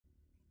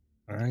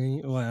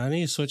I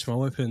need to switch my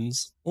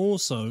weapons.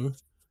 Also,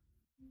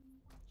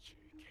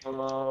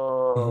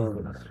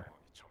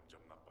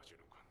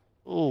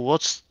 Oh,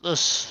 what's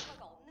this?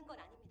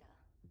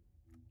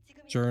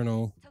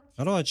 journal.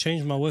 How do I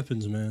change my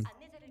weapons, man?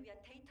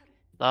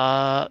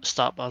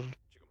 Start button.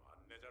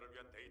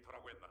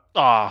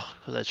 Ah,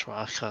 that's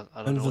right.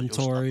 I don't know what your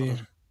start Inventory.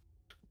 button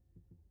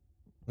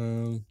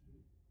Um,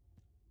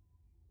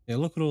 yeah,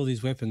 look at all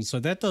these weapons. So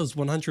that does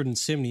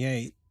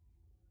 178.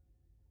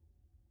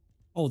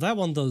 Oh, that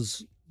one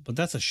does, but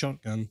that's a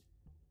shotgun.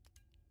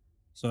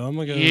 So I'm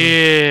gonna is. go.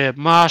 Yeah,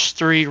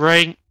 mastery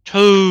rank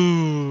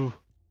 2.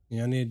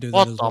 Yeah, I need to do that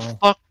What as the well.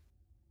 fuck?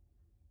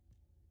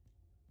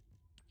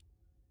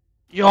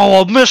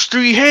 Yo, a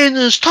mystery hand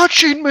is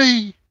touching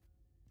me.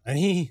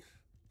 Hey.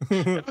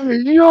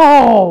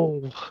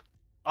 Yo,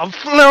 I'm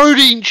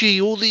floating,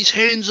 G. All these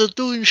hands are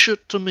doing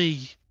shit to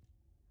me.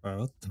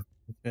 Oh,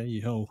 okay,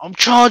 yo. I'm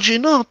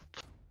charging up.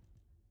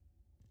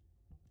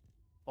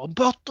 I'm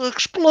about to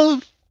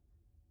explode.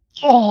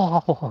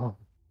 Oh.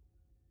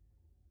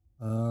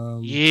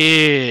 Um,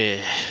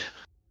 Yeah.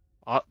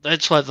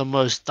 That's like the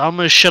most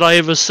dumbest shit I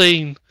ever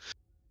seen.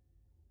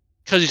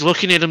 Because he's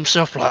looking at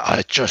himself like,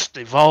 I just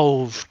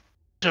evolved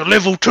to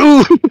level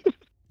 2.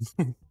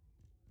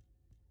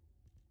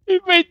 He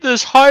made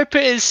this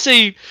hyper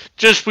SC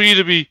just for you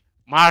to be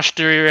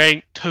mastery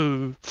rank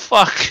 2.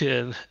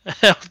 Fucking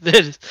hell.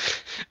 That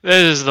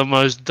is the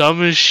most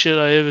dumbest shit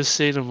I ever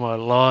seen in my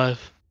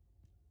life.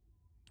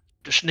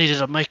 Just needed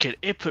to make it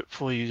epic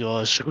for you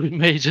guys, so we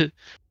made it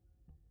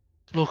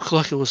look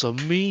like it was a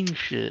mean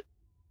shit.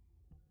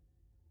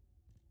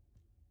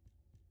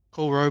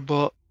 Cool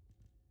robot.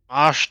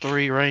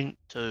 Mastery rank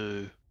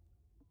 2.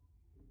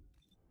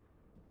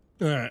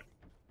 alright.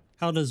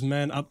 How does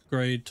man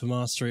upgrade to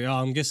mastery? Oh,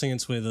 I'm guessing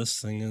it's where this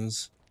thing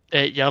is.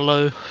 That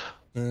yellow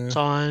Uh,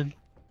 sign.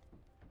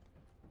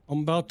 I'm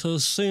about to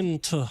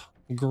ascend to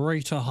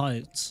greater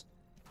heights.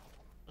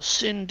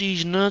 Send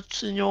these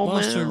nuts in your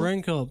Mastery mouth.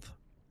 rank up.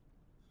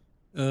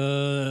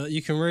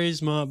 You can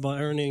raise by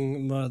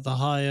earning the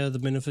higher the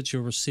benefits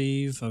you'll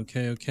receive.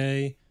 Okay,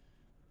 okay.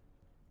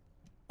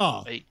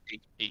 Oh,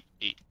 Eat.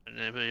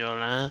 Whenever you're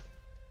there.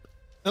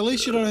 at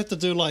least you don't have to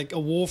do like a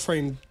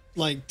Warframe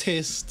like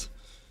test,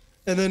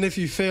 and then if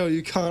you fail,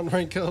 you can't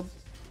rank up.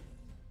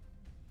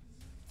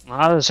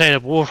 I didn't say the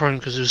Warframe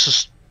because it was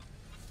just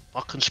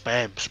fucking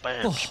spam,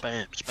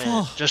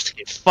 Oh. just to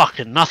get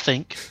fucking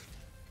nothing.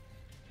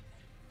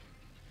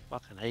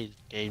 Fucking hate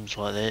games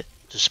like that.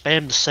 To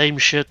spam the same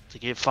shit to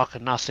get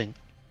fucking nothing.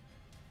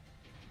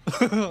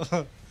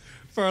 Bro,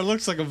 it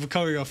looks like I'm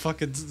becoming a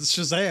fucking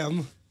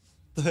Shazam.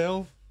 The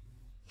hell?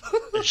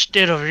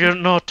 Instead of you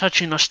not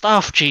touching a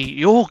staff, G,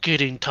 you're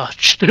getting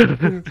touched.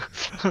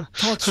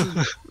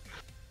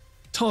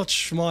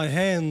 Touch my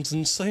hands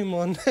and say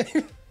my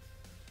name.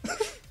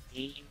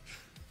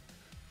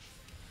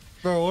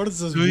 Bro, what is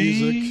this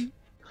music?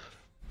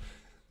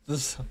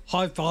 This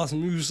high-pass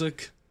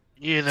music.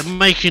 Yeah, they're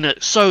making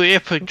it so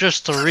epic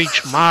just to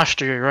reach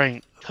mastery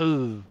rank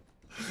 2.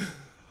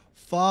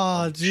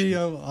 Gee,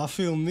 I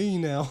feel me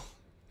now.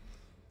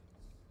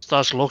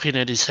 Starts looking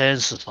at his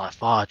hands, it's like,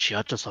 gee,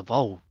 I just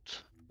evolved.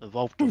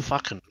 Evolved to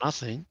fucking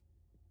nothing.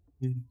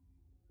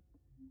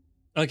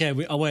 Okay,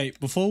 wait,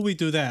 before we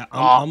do that,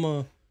 I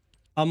need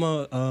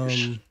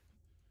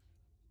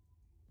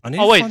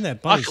to find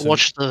that bunny I can suit.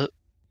 watch the...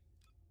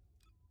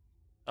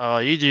 Oh,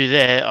 you do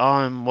that,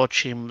 I'm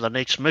watching the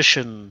next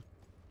mission.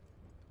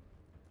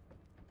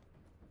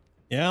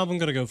 Yeah, I'm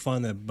gonna go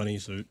find that bunny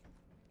suit.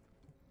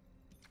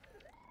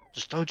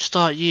 Just don't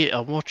start yet,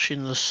 I'm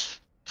watching this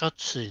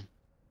cutscene.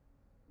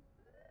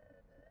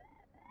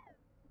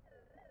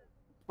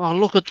 Oh,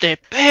 look at that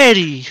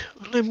baddie!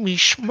 Let me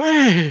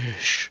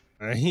smash!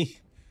 Hey.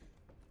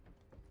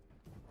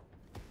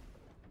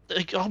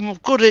 I'm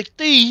good at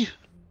D!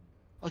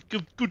 I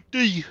give good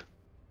D!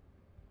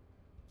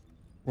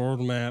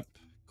 World map,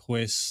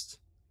 quest.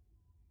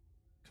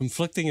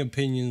 Conflicting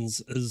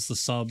opinions is the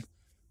sub,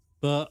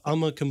 but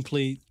I'm a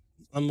complete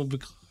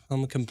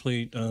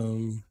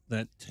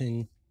that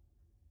thing.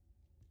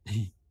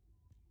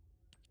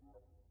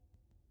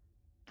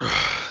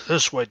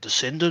 This way,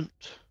 Descendant.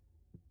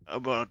 I'm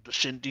about to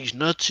send these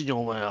nuts in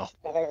your mouth.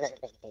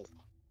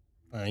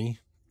 Aye.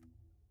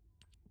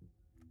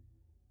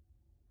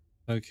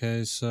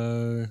 Okay,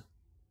 so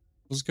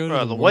let's go to Bro,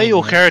 the the way world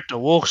your map. character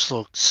walks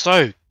looks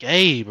so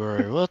gay,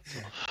 bro. What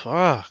the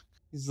fuck?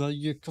 He's like,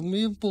 "You come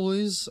here,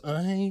 boys."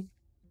 Aye.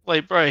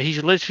 Like, bro,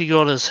 he's literally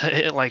got his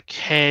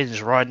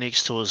hands right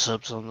next to his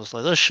hips. I'm just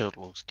like, this shit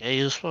looks gay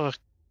as fuck.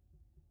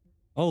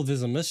 Oh,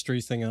 there's a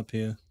mystery thing up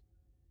here.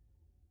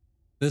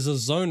 There's a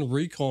zone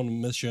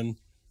recon mission.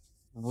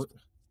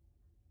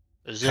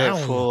 Is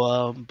that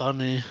for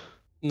Bunny?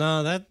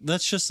 Nah,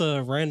 that's just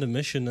a random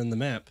mission in the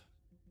map.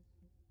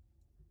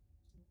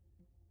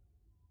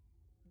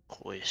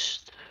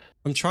 Quest.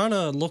 I'm trying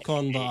to look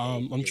on the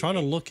I'm trying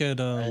to look at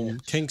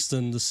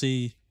Kingston to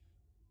see.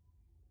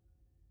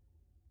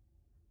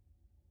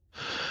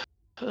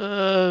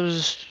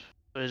 Where's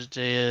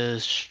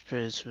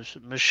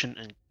the mission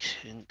in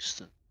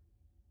Kingston?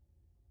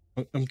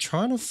 I'm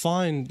trying to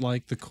find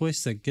like the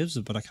quest that gives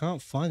it, but I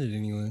can't find it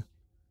anywhere.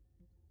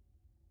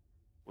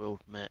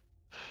 World map.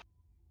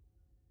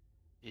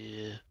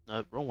 Yeah,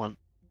 no, wrong one.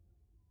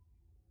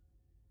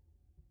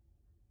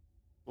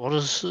 What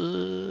is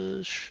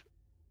this?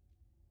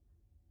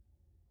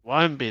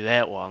 Won't be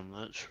that one,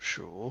 that's for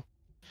sure.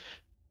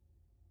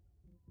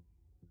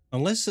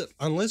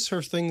 Unless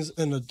her thing's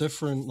in a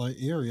different like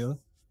area.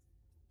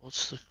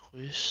 What's the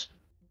quest?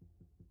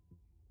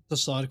 The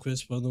side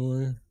quest, by the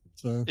way.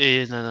 So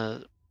Yeah,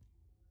 no.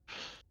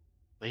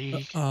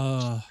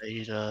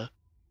 Data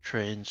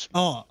trans.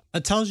 oh,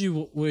 it tells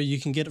you where you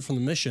can get it from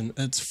the mission.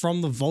 It's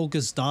from the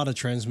Vulgus data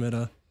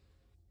transmitter.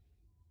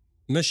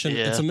 Mission.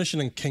 Yeah. It's a mission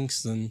in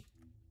Kingston.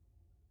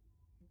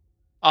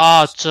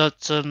 Ah,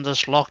 it's in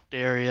this locked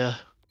area.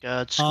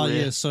 Guard Square. Oh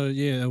yeah, so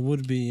yeah, it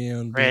would be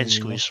Grand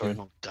Square, sorry,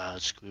 not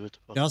Guard Square. What the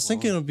fuck Yeah, I was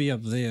thinking am it'd be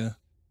up there.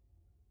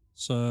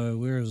 So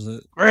where is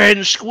it?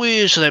 Grand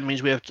Square, so that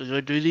means we have to go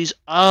do these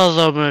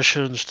other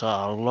missions to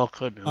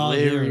unlock a new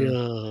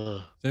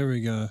area. There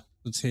we go.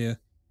 It's here.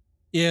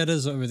 Yeah, it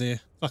is over there.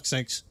 Fuck's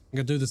sakes. I'm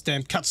gonna do this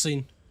damn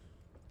cutscene.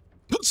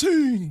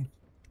 Cutscene!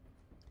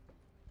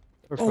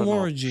 On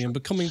Origin and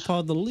becoming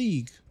part of the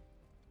League.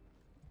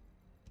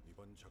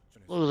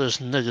 Look at this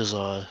nigger's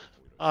eye.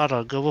 I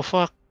don't give a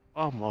fuck.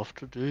 I'm off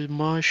to do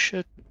my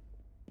shit.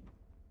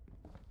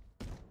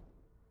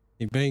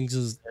 He bangs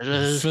his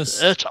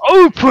fist. It's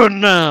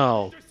open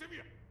now!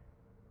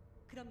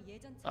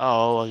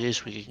 Oh, I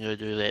guess we can go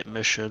do that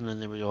mission,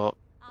 and then we got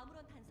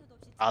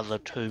other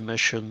 2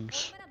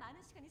 missions.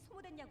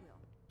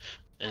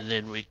 And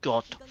then we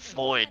got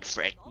void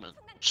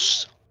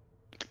fragments.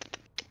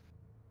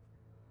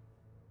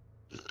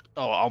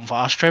 Oh, I'm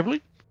fast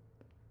traveling?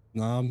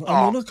 Nah, I'm Oh,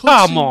 on a cutscene.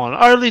 come on,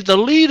 only the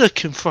leader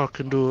can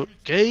fucking do it,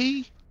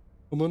 okay?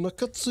 I'm on a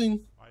cutscene.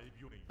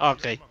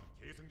 Okay.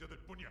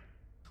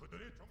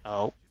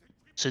 Oh,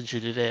 since you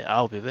did that,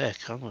 I'll be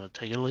back. I'm gonna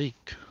take a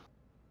leak.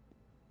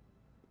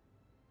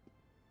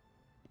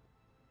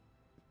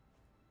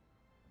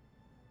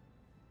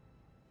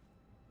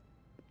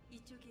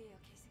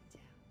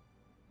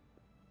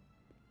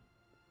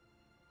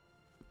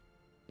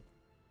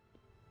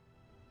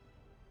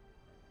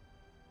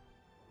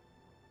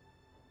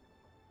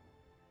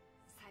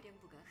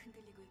 사령부가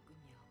흔들리고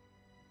있군요.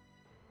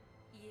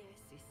 이해할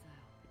수 있어요.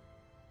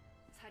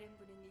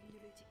 사령부는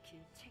인류를 지킬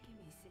책임이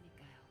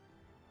있으니까요.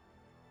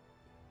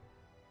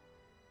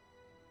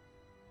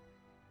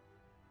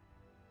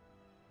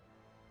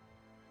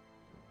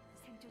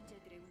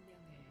 생존자들의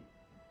운명을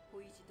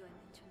보이지도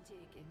않는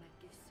존재에게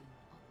맡길 순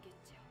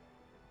없겠죠.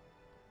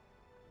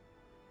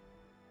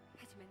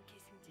 하지만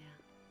계승자,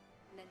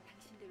 난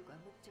당신들과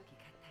목적이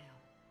같아요.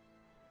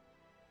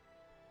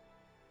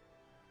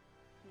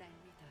 날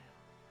믿어요.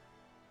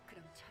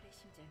 그럼 철의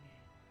심장을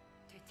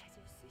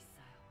되찾을 수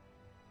있어요.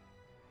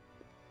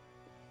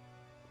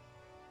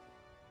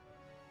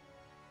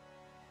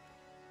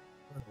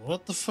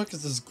 What the fuck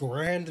is this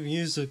grand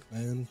music,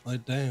 man?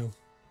 Like, damn.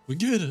 We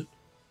get it.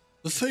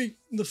 The fate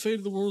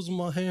of the world's in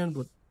my hand,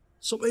 but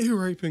stop ear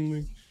raping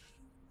me.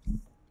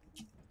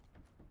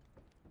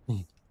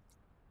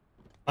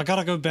 I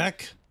gotta go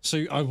back.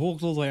 So I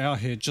walked all the way out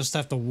here just to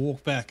have to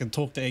walk back and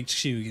talk to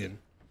HQ again.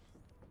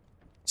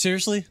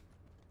 Seriously?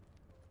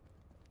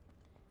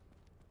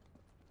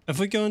 If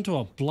we go into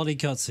a bloody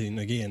cutscene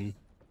again.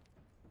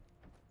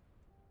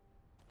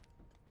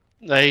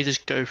 They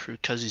just go through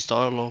Cuzzy's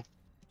dialogue.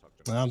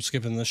 Nah, I'm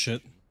skipping this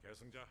shit.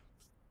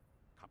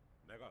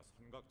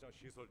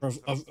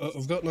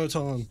 I've got no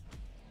time.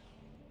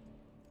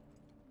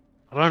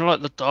 I don't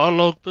like the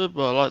dialogue bit,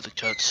 but I like the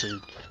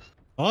cutscene.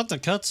 I like the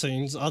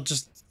cutscenes.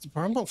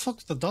 I'm not fucked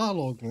with the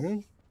dialogue,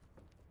 man.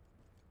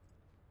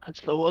 That's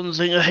the one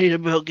thing I hate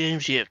about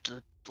games. You have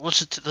to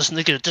listen to this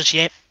nigga just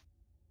yap.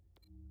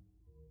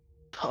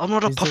 I'm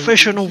not a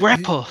professional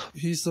rapper.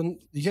 He's the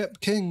Yep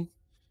King.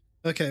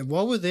 Okay,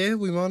 while we're there,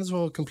 we might as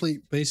well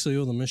complete basically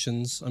all the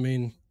missions. I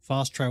mean,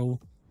 fast travel.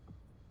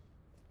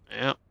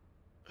 Yeah.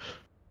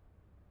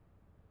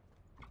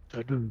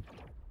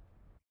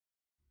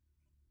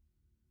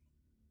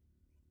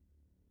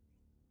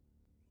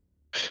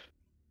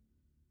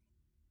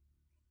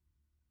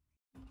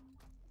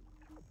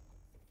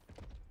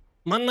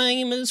 My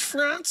name is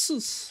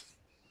Francis.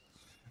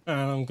 And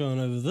I'm going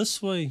over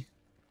this way.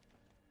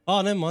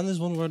 Oh, never mind. There's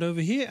one right over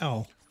here.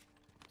 Ow.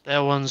 That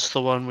one's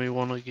the one we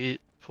want to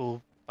get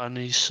for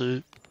Bunny's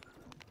suit.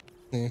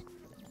 Yeah.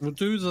 We'll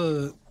do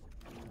the...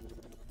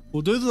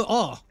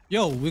 Oh,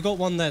 yo, we got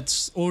one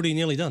that's already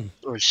nearly done.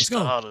 Or Let's go.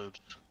 started.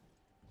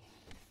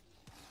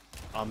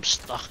 I'm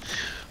stuck.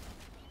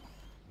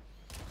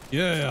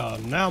 Yeah,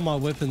 now my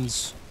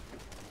weapons...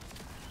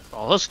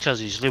 Oh, that's because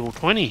he's level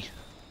 20.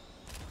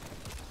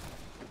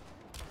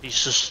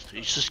 He's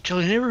just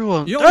killing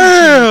everyone. Yo,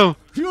 damn!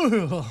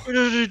 Yeah. Why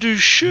did he do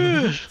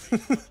shit?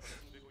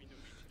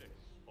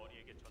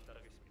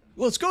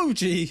 Let's go,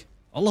 G.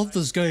 I love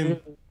this game.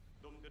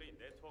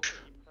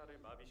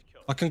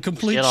 I can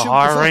complete Get a shit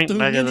high without rank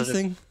doing nigga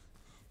anything.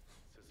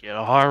 Get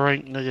a high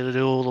rank nigga to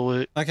do all the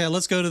work. Okay,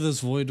 let's go to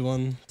this void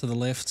one to the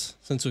left,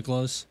 since we're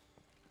close.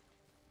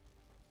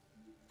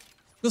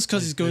 This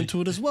cuz he's going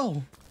to it as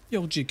well.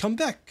 Yo, G, come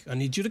back. I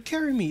need you to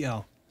carry me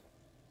out.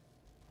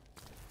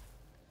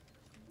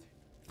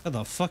 How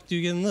the fuck do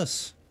you get in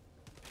this?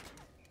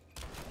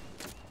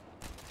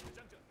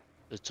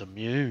 It's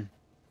immune.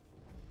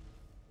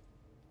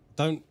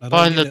 I don't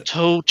Find get the it.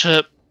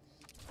 tooltip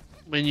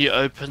when you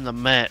open the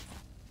map.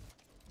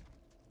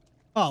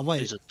 Oh wait,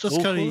 There's a this tool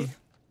for cuddy. it?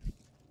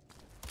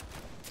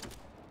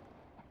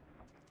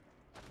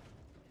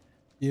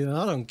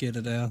 Yeah, I don't get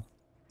it now.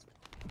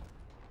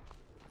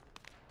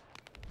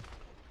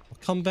 I'll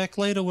come back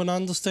later when I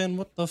understand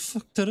what the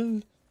fuck to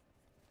do.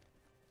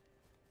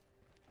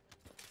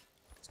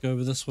 Let's go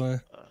over this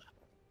way.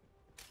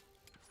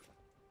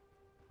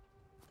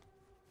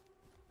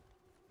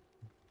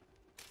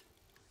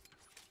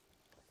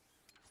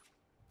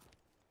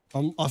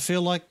 I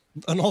feel like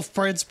an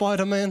off-brand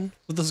Spider-Man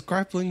with this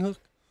grappling hook.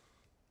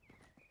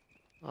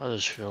 I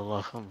just feel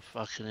like I'm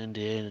fucking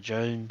Indiana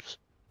Jones.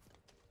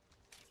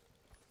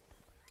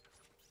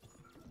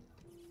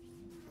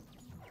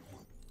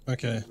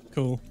 Okay,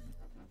 cool.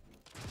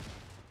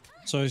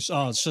 So,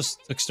 it's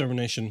just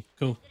extermination.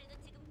 Cool.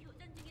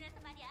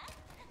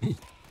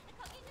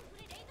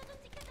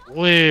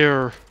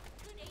 Where?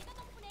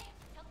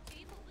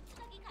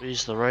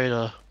 Where's the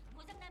radar?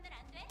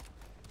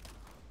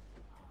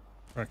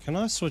 Right, can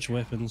I switch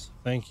weapons?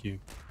 Thank you.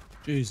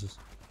 Jesus.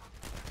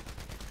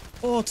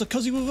 Oh, it's a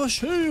cuzzy with a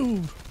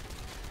shield!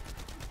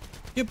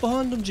 Get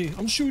behind him, G.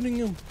 I'm shooting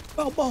him.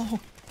 Bow,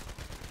 bow.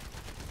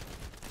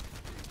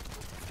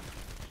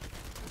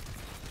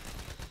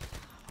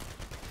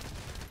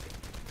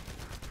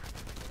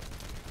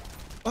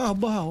 Bow,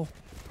 bow.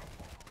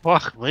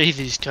 Fuck me,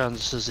 these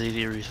cunts just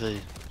eat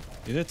everything.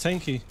 Yeah, they're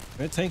tanky.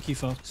 They're tanky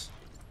fucks.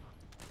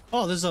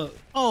 Oh, there's a...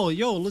 Oh,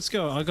 yo, let's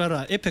go. I got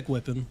an epic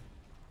weapon.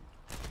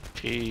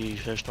 Gee,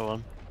 first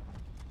one.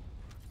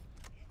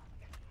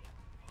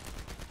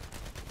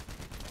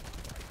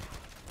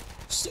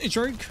 Stay,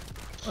 Drake.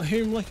 I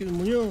hear him like it when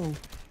I'm young.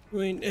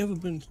 You ain't ever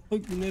been...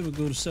 Hope you never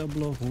go to South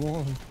Block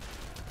alone.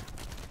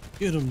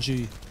 Get him,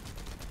 G.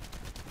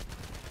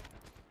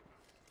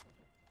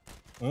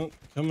 Oh,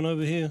 coming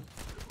over here.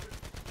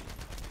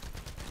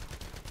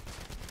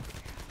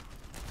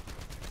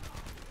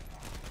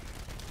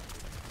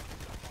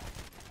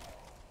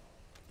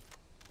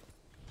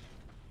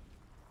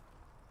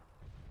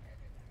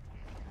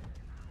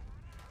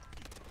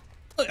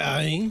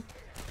 Aye.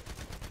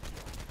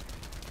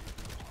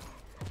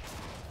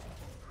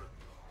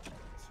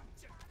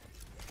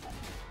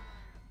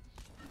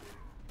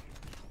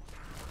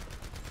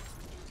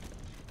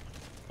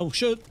 Oh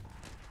shit.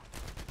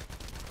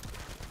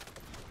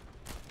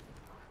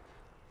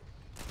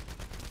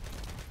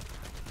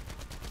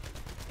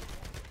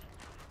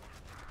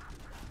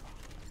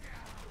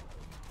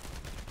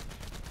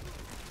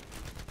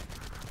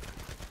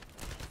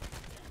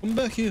 Come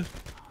back here.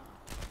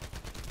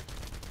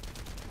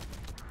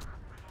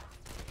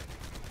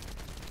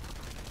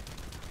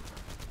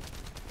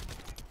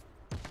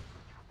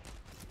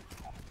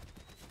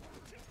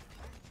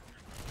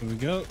 Here we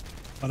go.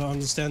 I don't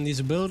understand these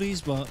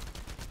abilities, but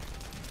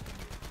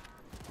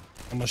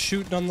I'm gonna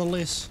shoot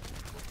nonetheless.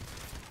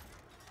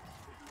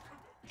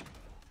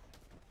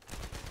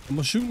 I'm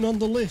gonna shoot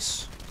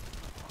nonetheless.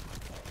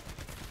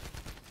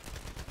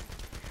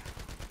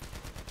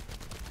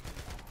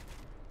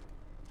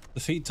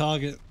 Defeat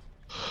target.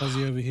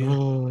 Fuzzy over here.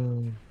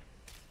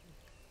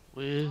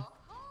 Where?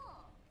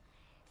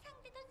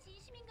 상대도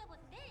진심인가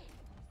본데.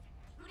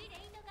 우리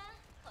레이너가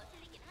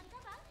거슬리긴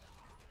한가 봐.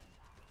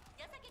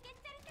 녀석에게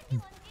짜릿한 게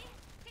뭔지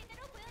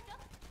제대로 보여줘.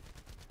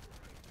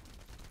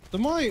 Do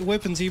my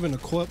weapons even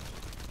equip?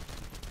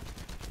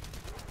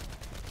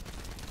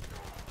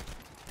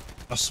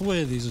 I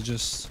swear these are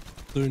just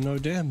doing no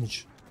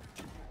damage.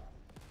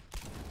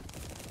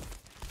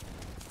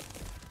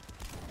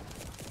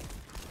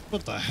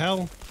 What the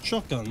hell?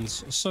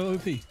 Shotguns are so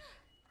OP.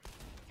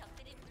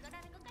 적들이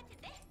물러나는 것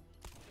같은데.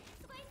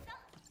 수고했어.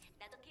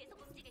 나도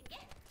계속 움직일게.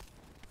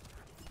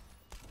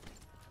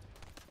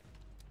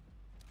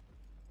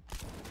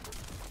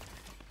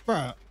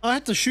 Bruh, I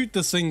had to shoot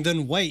this thing,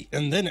 then wait,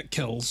 and then it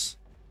kills.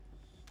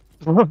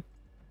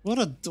 What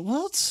a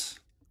what?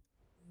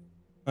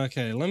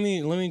 Okay, let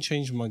me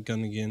change my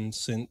gun again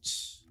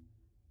since.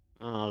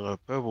 Oh, I got a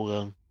purple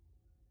gun.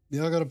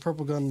 Yeah, I got a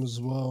purple gun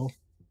as well.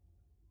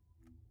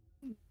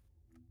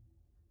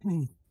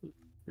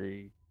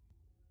 See.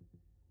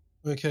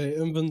 Okay,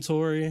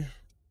 inventory.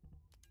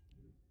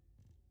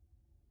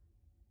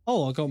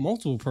 Oh, I got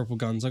multiple purple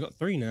guns. I got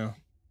 3 now.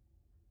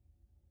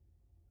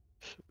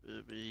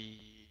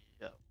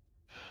 Yeah.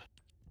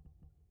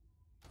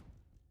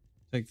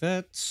 Take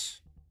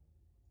that.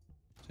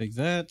 Take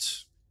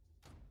that.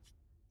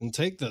 And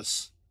take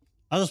this.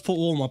 I just put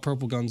all my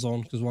purple guns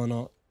on, because why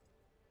not?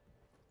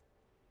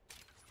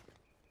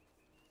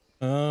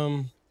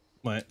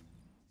 Wait.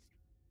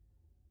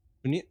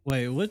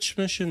 Wait, which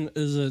mission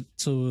is it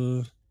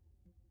to...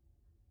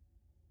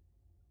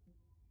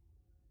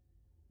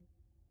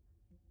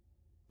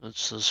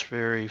 It's this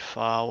very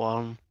far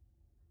one.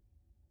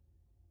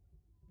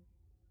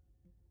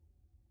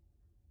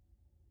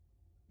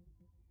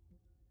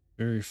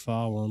 Very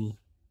far one.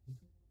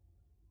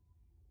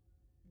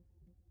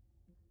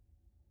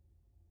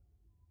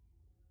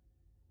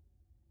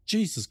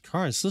 Jesus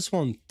Christ, this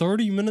one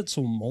 30 minutes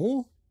or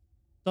more?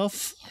 The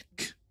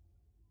fuck?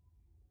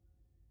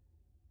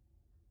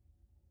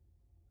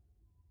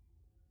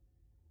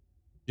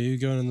 Do you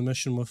go in the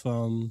mission with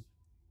trying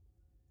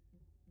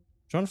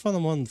to find the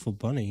one for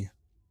Bunny.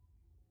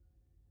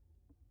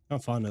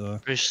 Can't find it though.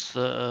 Press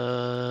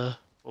the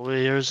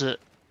where is it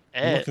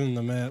I'm at? looking in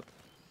the map.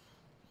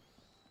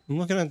 I'm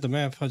looking at the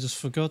map, I just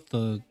forgot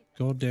the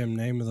goddamn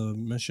name of the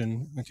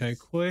mission. Okay,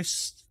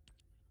 quest.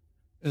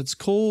 It's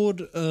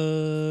called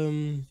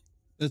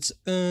it's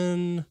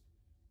in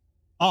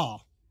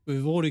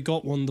we've already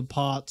got one of the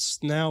parts.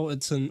 Now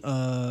it's in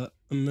a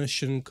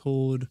mission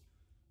called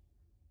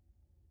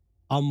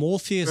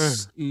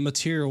Amorpheus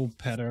Material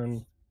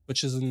Pattern,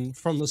 which is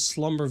from the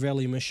Slumber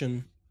Valley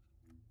mission.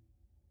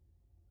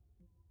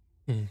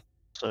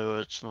 So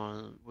it's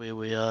not where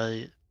we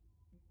are.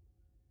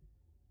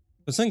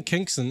 It's in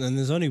Kingston and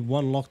there's only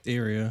one locked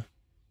area.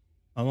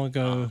 I'm gonna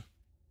go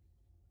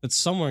it's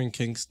somewhere in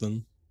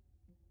Kingston.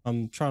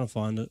 I'm trying to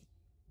find it.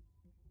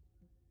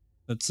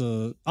 It's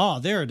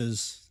there it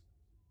is.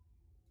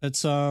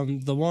 It's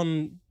the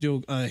one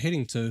you're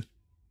heading to.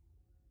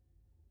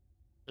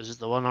 Is it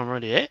the one I'm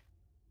already at?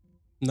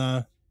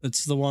 No,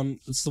 it's the one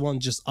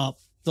just up.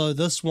 Though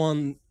this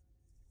one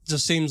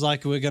just seems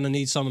like we're gonna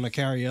need someone to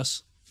carry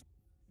us.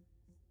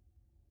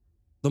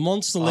 The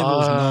monster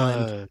level is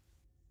 9.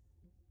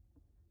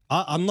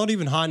 I'm not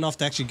even high enough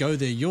to actually go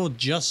there. You're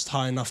just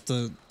high enough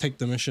to take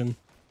the mission.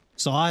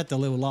 So I had to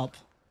level up.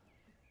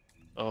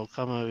 Oh,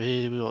 come over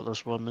here. We got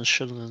this one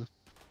mission.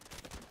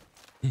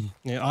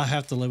 Yeah, I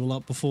have to level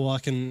up before I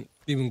can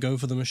even go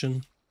for the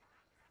mission.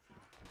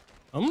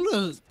 I'm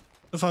gonna,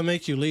 if I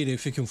make you lead,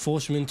 if you can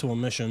force me into a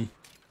mission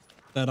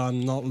that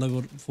I'm not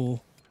leveled for.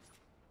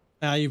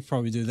 You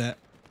probably do that.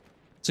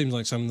 Seems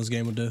like something this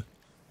game would do.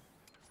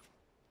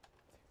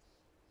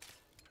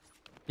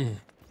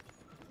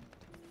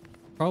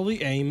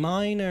 Probably a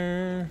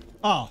minor.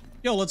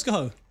 Yo, let's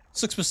go.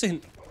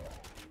 6%.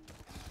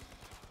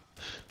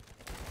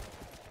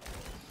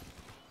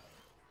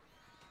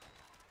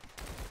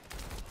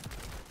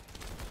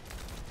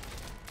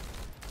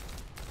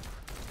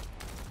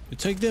 You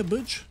take that,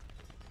 bitch.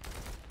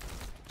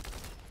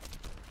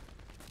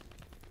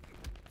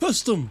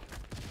 Fist him.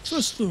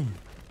 Fist him.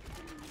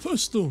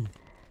 Fist him.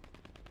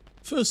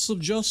 Fists of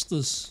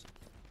justice.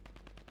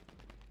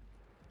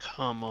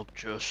 Come up,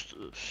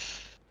 justice.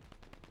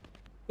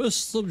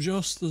 Fists of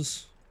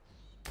justice.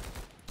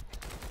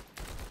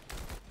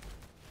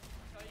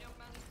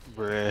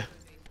 Bruh.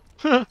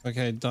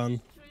 Okay, done.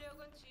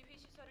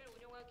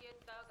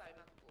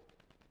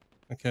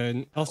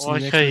 Okay, off to the Why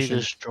next can't you mission.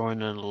 just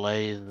join in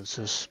late and it's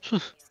just...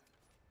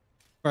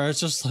 Bro, it's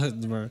just like,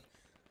 bro.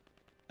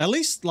 At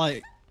least,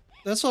 like,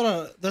 that's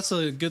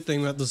a good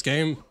thing about this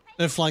game.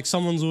 If, like,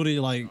 someone's already,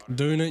 like,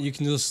 doing it, you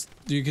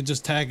could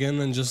just tag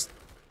in and just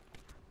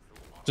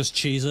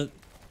cheese it.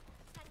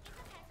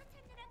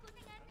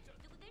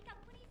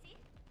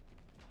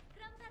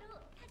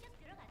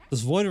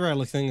 This void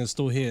rattler thing is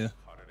still here.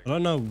 I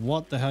don't know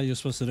what the hell you're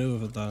supposed to do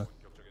with it, though.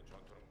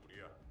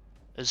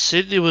 It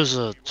said there was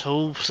a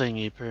tool thing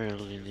you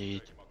apparently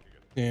need.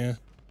 Yeah.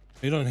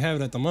 We don't have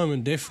it at the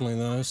moment, definitely,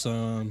 though,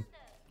 so,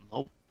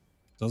 Nope.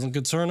 doesn't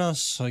concern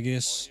us, I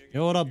guess.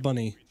 Yo, what up,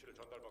 Bunny?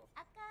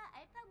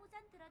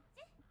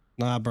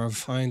 Nah,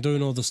 bruv, I ain't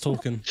doing all this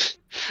talking.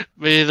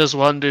 Me and this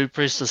one dude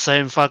pressed the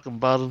same fucking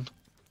button.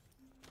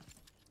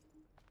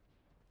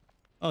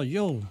 Oh,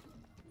 yo.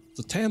 It's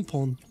a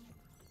tampon.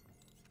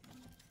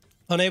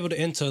 Unable to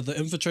enter. The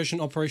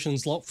infiltration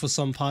operations locked for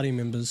some party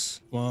members.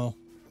 Wow.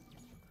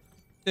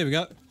 There we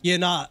go. Yeah,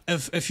 nah,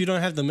 if you don't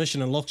have the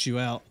mission, it locks you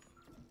out.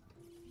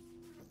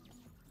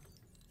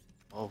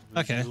 Oh,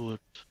 Okay. good.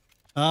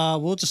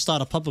 We'll just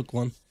start a public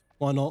one.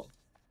 Why not?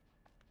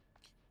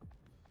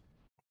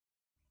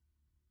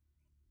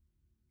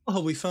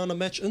 Oh, we found a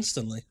match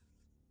instantly.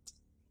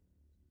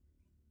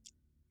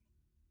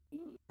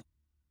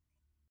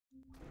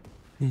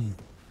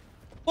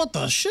 What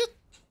the shit?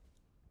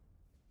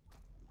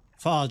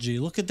 Faji,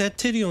 look at that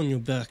titty on your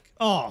back.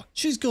 Oh,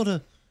 she's got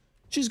a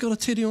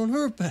titty on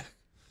her back.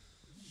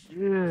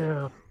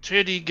 Yeah.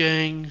 Teddy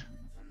gang.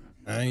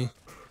 Hey.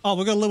 Oh,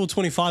 we got level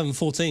 25 and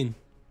 14.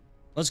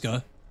 Let's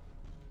go.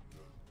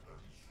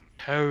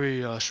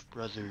 Carry us,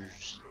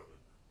 brothers.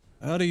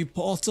 Harry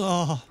Potter.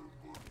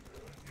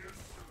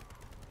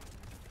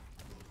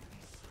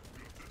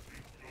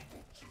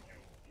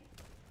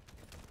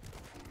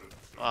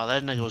 Oh,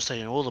 that nigga was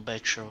taking all the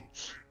back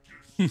shots.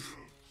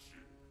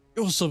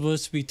 You're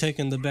supposed to be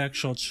taking the back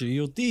shots.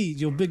 You're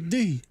big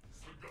D.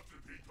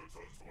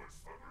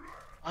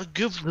 I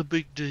give the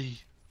big D.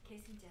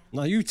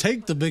 Now you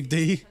take the big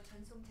D.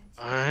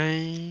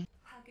 I.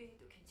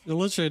 You're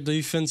literally a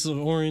defensive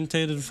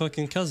orientated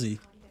fucking cuzzy.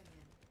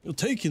 You're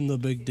taking the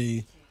big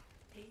D.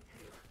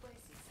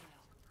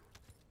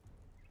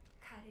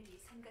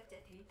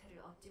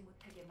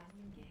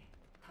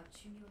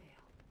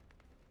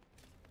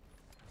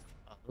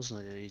 Oh,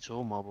 doesn't it eat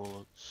all my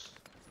bullets?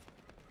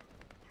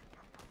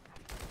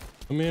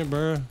 Come here,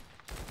 bro.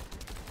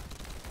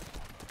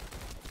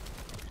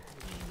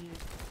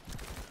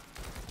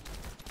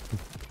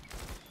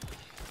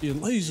 You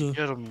laser.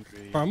 Get him,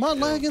 Bro, am I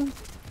lagging?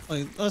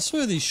 Like, I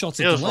swear these shots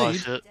are Feels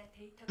delayed. like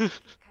it.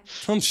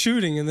 I'm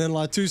shooting and then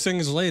like 2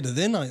 seconds later,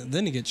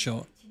 then you get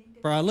shot.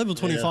 Bro, I level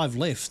 25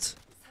 left.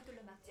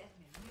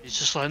 He's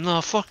just like,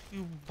 nah, fuck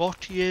you,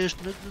 botty ass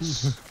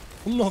niggas.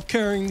 I'm not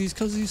carrying these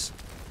cuzzies.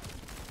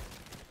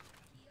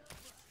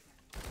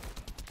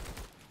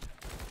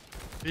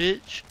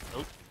 Bitch.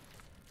 Oh,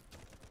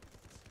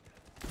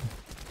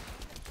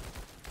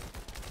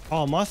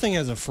 Oh, my thing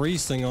has a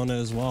freeze thing on it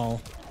as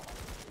well.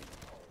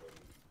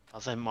 I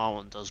think my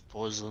one does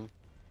poison.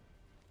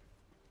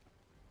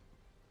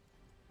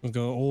 We've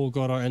all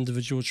got our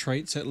individual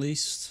traits at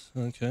least.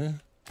 Okay.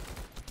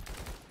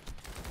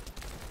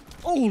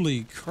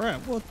 Holy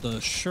crap, what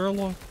the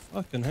Sherlock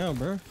fucking hell,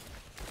 bro?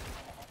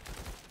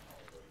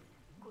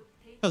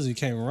 Because he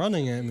came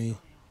running at me.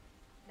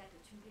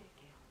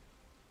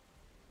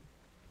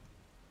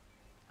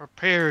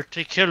 Prepare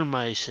to kill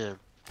myself.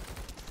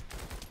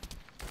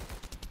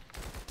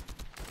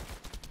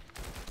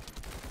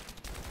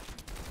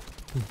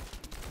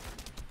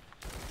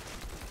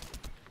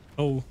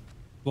 Oh,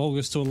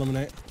 Vulgus to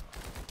eliminate.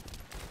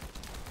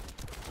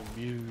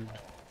 Immune.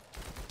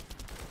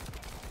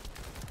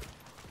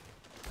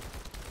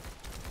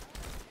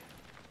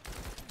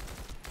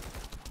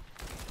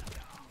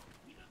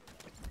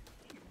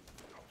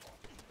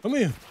 Come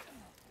here.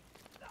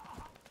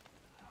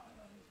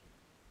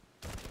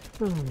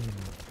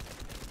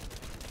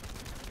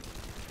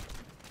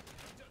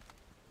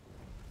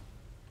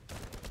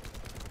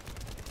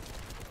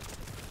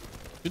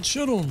 Good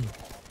shot on.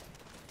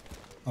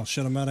 Oh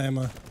shit, I'm out of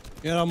ammo.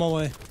 Get out of my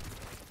way.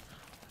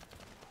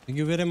 Thank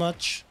you very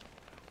much.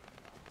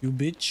 You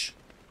bitch.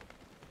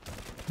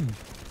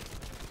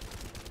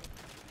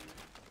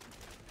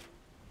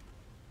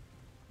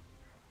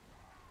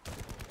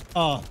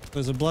 Oh,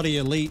 there's a bloody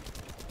elite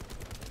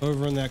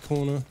over in that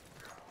corner.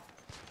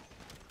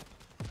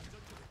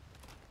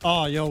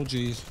 Oh, yo,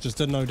 geez. Just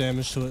did no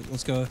damage to it.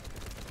 Let's go.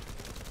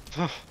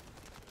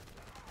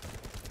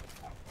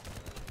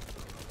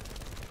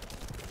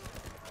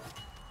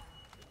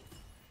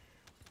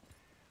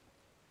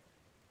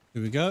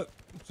 Here we go.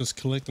 Just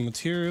collect the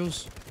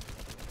materials.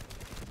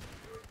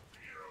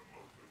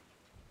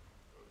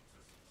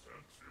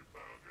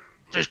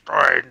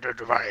 Destroying the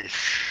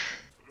device.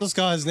 This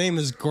guy's name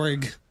is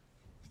Greg.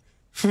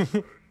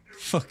 Fucking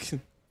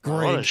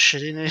What a Greg.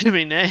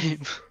 shitty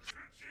name.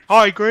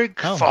 Hi, Greg.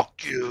 Oh.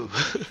 Fuck you.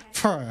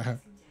 Bro.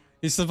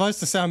 He's supposed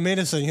to sound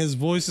menacing. His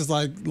voice is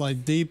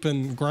like deep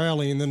and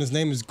growly, and then his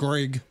name is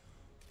Greg.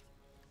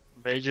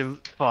 Imagine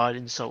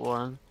fighting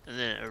someone and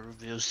then it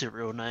reveals their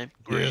real name.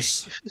 Greg.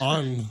 Yes,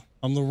 I'm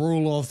the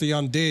ruler of the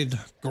undead,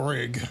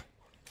 Greg.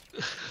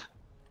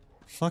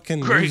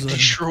 Fucking Greg loser.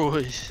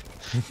 destroys.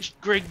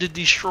 Greg the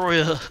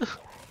Destroyer.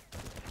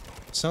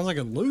 Sounds like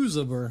a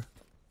loser, bro.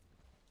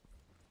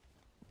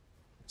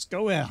 Let's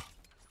go out.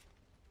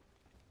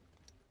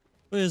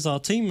 Where's our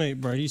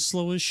teammate, bro? He's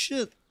slow as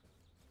shit.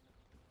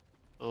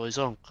 Oh, he's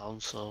on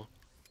console.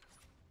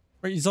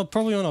 Right, he's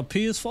probably on a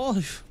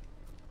PS5.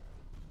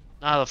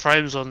 Nah, the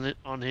frame's on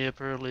here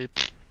apparently.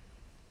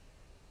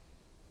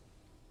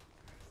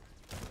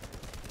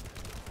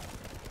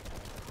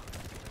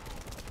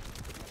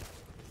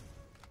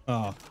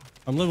 Ah,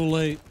 I'm level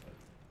 8.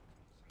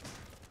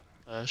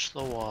 That's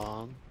the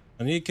one.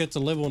 I need to get to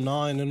level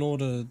 9 in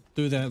order to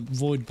do that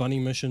Void Bunny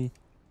mission.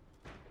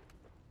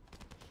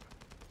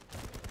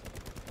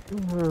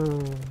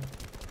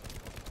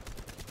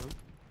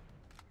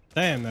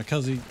 Damn, that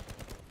cuz he...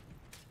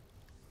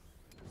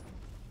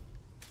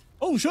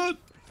 Oh shit!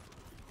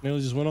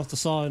 Nearly just went off the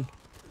side.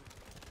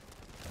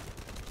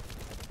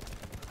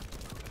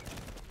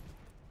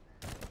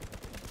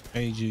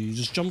 Hey G, you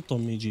just jumped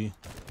on me, G.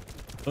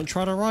 Don't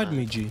try to ride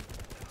me, G.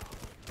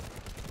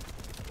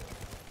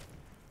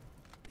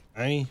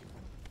 Hey.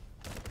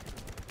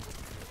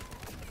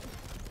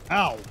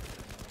 Ow!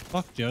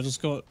 Fuck you, I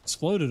just got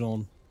exploded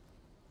on.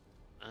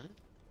 Huh?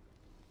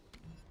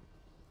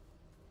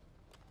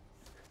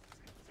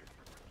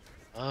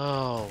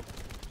 Oh.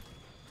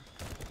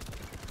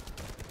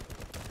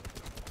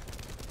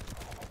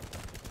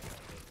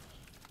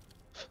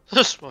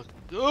 This one.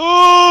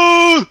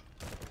 Oh!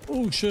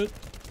 Oh shit.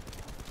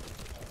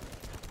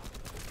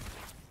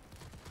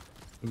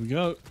 Here we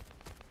go.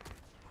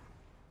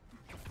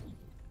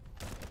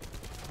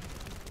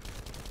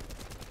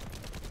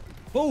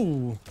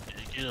 Oh!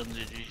 Get on,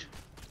 Digi.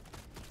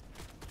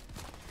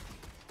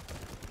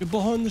 Get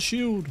behind the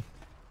shield.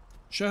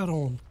 Shout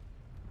on.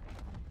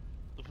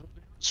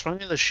 It's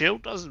funny, the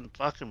shield doesn't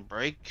fucking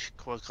break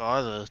quick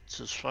either. It's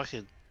just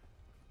fucking.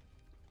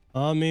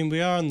 I mean, we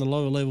are in the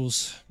lower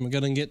levels. We're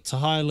gonna get to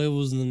higher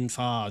levels than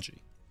Faji.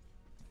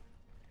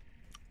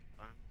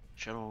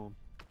 Shut on.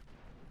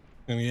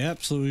 Gonna get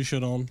absolutely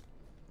shit on.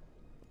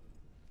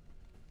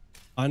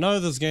 I know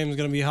this game is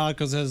gonna be hard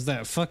because it has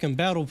that fucking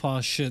battle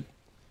pass shit.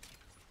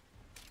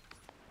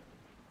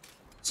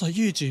 It's like,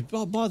 yeah, G,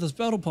 buy this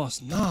battle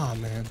pass. Nah,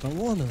 man, don't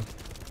wanna.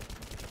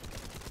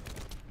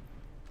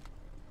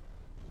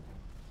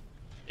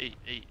 Eat,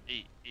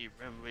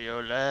 remember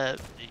your life.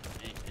 Eat.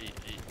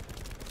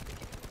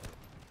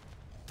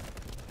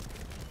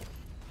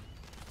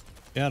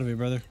 Get out of here,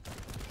 brother.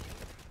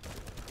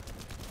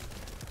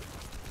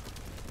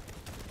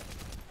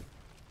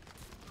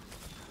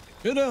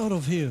 Get out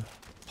of here.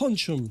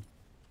 Punch him.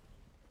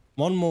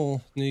 One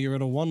more. Need to get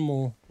rid of one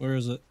more. Where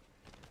is it?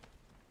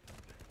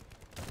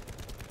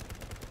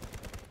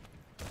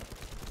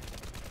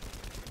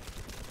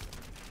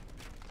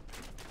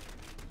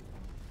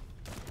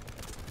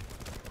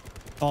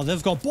 Oh,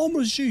 they've got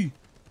bombers, G.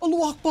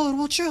 Allahu Akbar,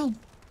 watch out.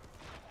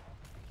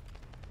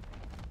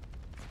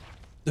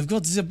 They've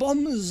got the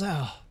bombers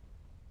out.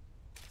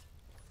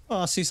 Oh,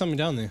 I see something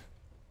down there.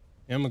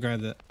 Yeah, I'm gonna grab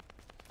that.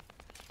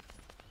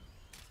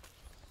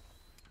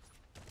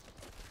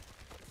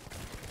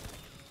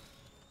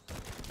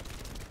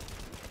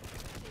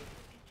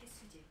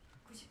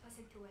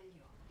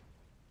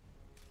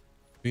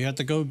 We have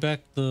to go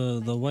back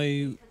the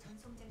way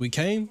we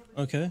came?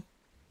 Okay.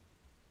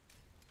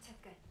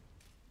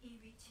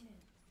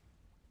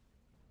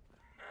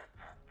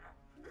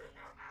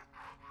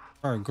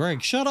 Bro,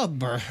 Greg, shut up,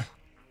 bro.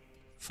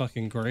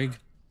 Fucking Greg.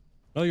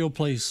 Know your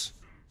place.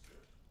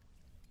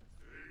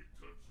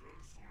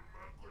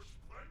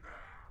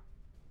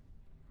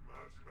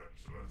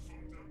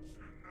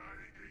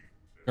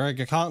 Greg,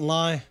 I can't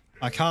lie.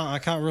 I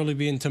can't really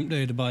be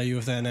intimidated by you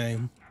with that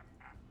name.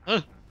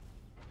 Huh?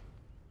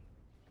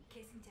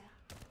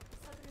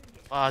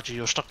 Gee,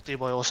 you're stuck there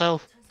by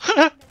yourself.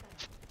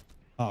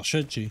 Oh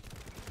shit, G.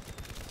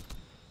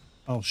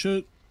 Oh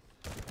shit.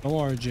 Don't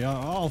worry, G.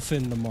 I'll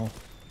fend them off.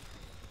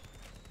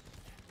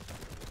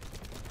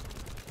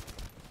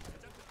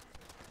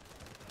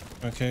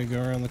 Okay,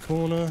 go around the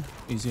corner.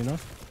 Easy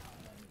enough.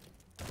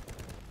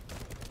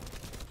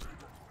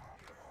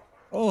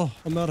 Oh,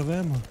 I'm out of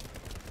ammo.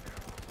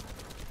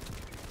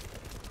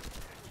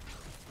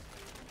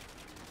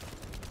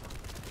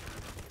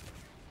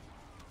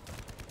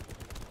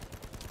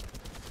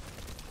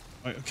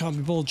 I can't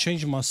be bothered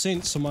changing my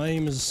sense, so my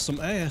aim is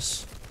some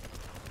ass.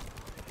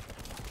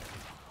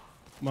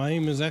 My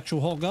aim is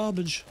actual hot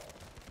garbage.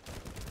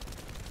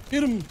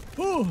 Get him!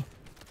 Oh!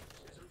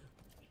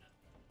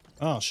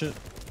 Oh, shit.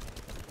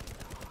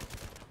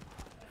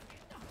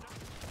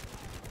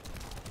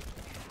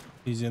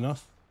 Easy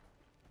enough.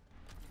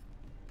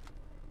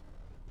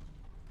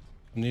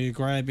 I need to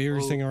grab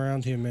everything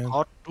around here, man.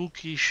 Hot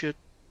dookie shit.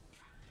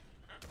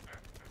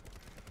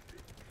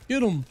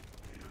 Get him!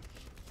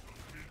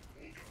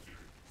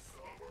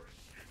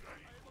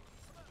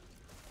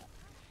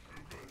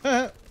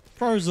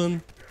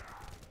 Frozen.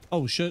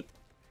 Oh shit.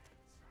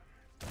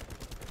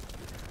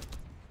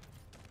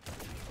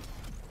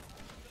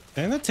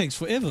 Damn, that takes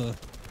forever.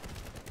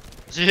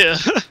 Yeah.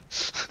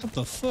 What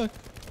the fuck?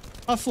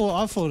 I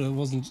thought it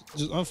wasn't.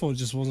 I thought it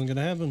just wasn't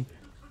gonna happen.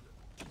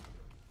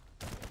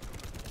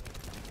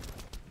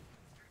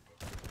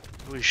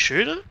 Can we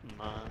shoot it?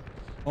 No.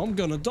 I'm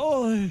gonna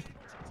die.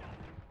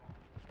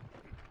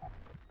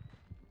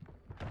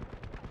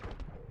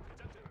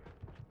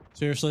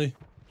 Seriously?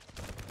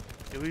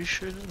 Can we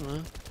shoot it?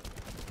 No.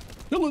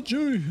 Kill it,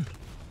 G.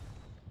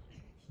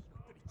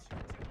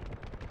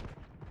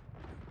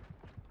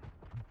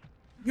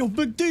 Yo,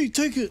 Big D,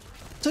 take it.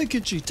 Take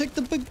it, G. Take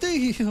the Big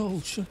D. Oh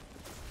shit.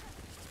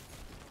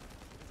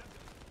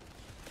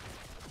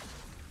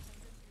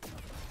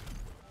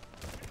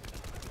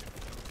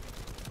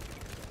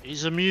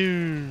 He's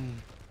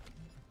immune.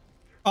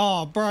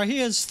 Oh, bro, he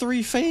has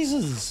 3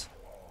 phases.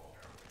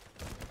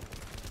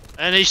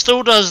 And he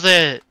still does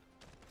that.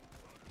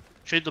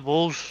 Shoot the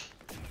balls.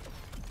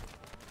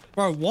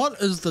 Bro, what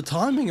is the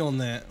timing on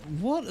that?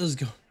 What is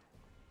go?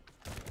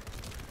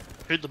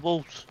 Shoot the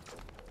balls.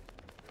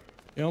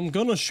 Yeah, I'm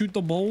gonna shoot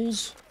the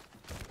balls.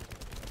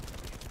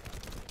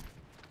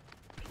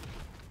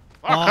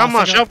 Fuck, Oh, how I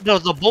much forgot- up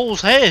does the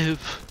balls have?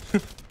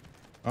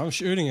 I'm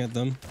shooting at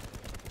them.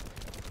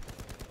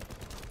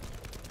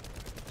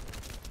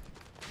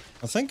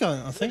 I think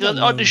I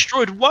I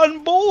destroyed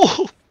one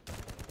ball.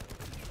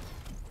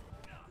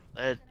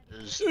 That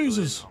is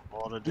Jesus. doing a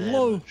lot of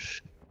Low.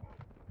 damage.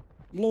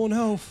 Low in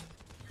health.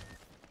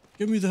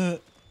 Give me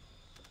that.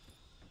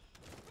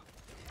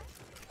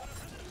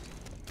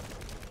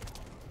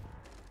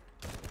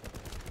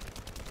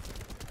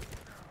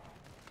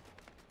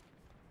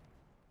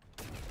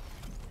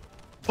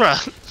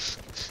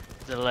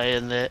 Bruh.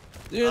 Delaying that.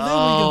 Yeah, there we go.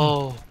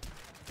 Oh.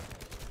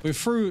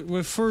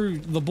 We're through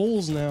the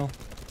balls now.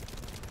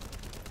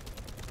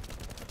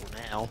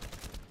 Now.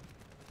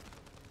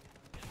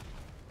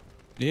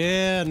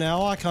 Yeah,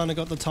 now I kind of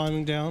got the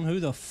timing down. Who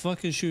the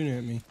fuck is shooting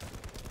at me?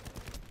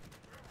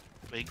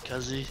 Big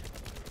cuzzy.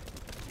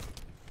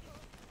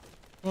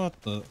 What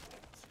the?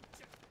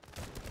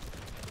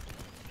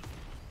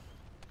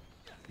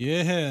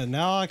 Yeah,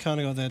 now I kind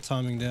of got that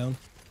timing down.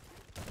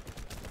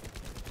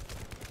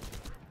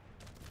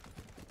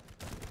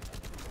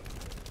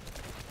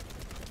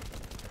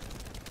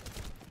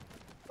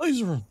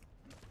 Laser him.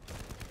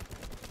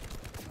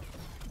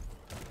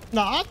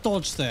 Nah, I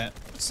dodged that.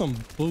 That's some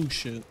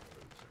bullshit.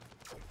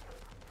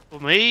 For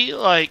me,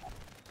 like,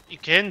 you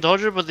can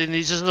dodge it, but then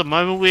there's just a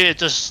moment where it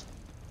just,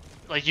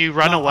 like, you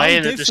run Nah, away I'm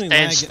and it just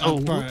definitely stands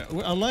lagging. still.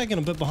 Bro, I'm lagging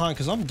a bit behind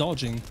because I'm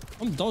dodging.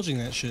 I'm dodging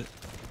that shit.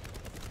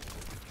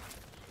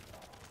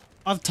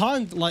 I've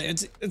timed, like,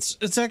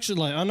 it's actually,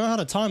 like, I know how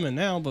to time it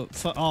now, but,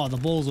 oh, the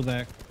balls are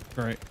back.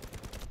 Great.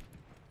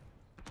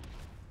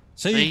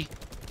 See?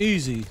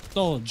 Easy.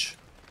 Dodge.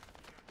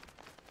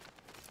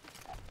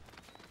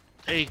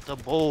 Take the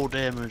ball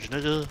damage,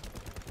 nigga.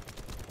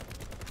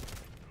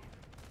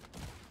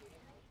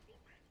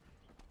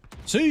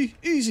 See?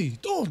 Easy.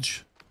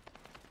 Dodge.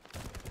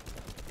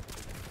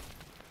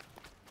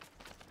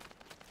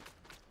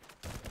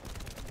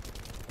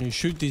 You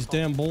shoot these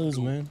damn balls,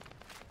 man.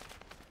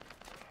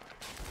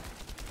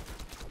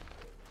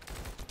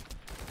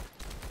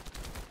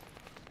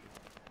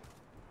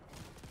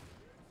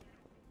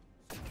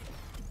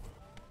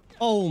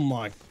 Oh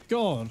my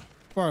god.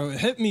 Bro, it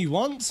hit me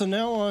once and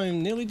now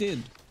I'm nearly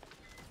dead.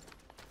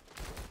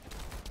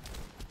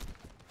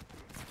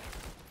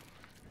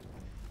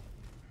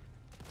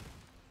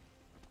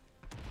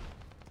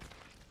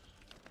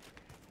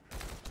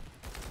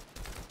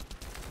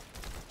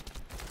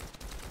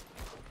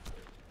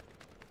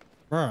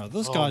 Bro,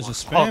 this guy's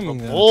just spamming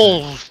that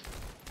attack.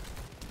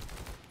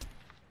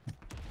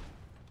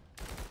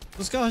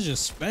 This guy's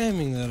just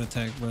spamming that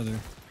attack, brother.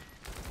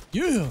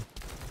 Yeah!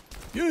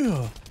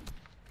 Yeah!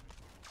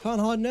 Can't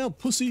hide now,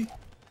 pussy.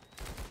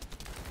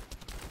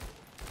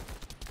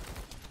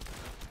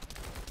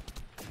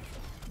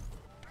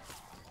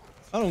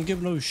 I don't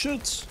give no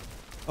shits.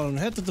 I don't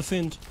have to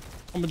defend.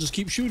 I'm gonna just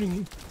keep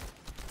shooting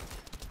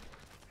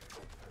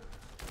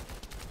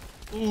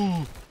you.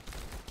 Ooh.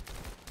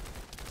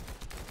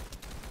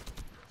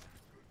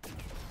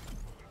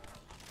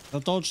 I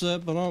dodged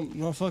that, but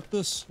no, fuck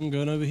this. I'm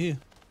going over here.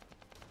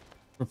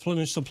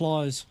 Replenish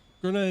supplies.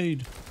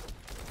 Grenade.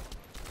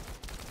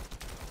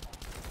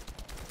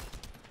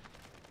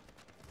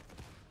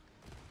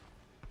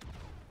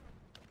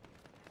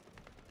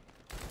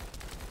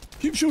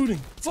 Keep shooting.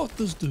 Fuck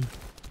this dude.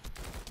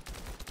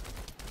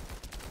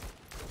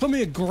 Come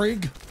here,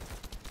 Greg.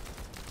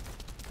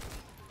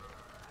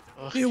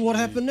 Yeah, what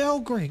happened now,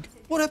 Greg?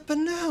 What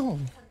happened now?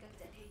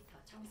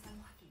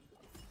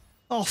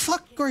 Oh,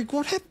 fuck, Greg.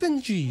 What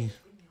happened, G?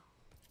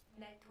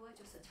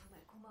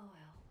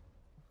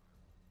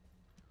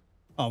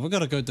 Oh, we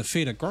gotta go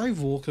defeat a Grave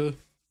Walker.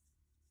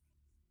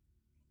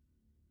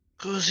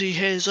 Cause he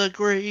has a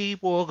Grave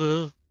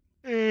Walker.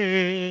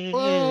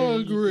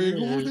 Oh, Greg,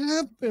 what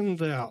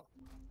happened out?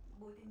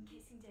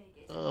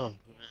 Oh,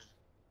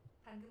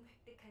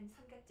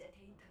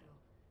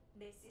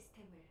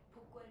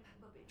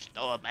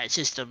 oh, my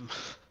system.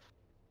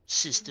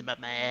 System of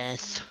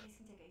math.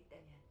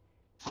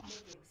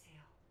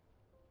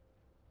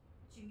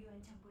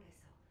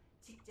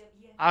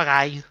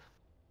 Okay.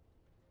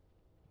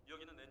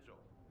 여기는 엔조.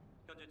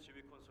 현재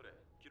지휘 콘솔에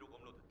기록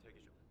업로드 대기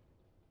중.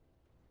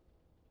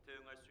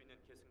 대응할 수 있는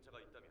계승자가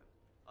있다면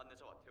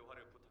안내자와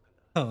대화를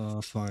부탁한다.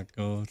 Oh, my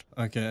God.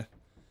 Okay.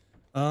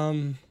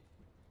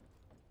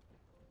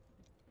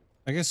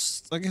 I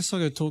guess I'll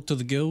go talk to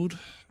the guild.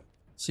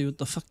 See what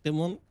the fuck they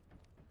want.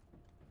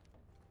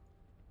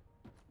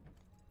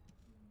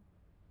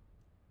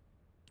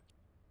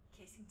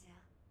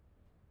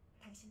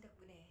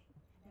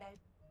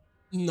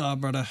 Nah,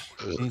 brother.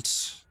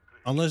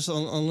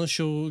 Unless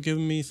you're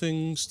giving me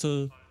things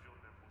to.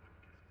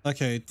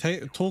 Okay,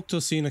 talk to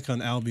Seneca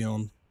and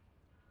Albion.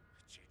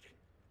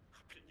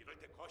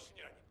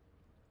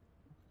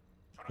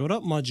 What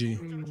up, Mudgy?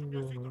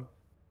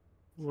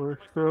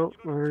 What's up,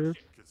 man?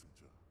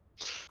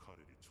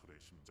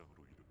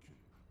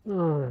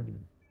 Bro,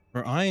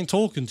 I ain't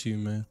talking to you,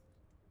 man.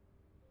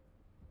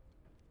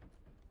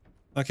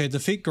 Okay,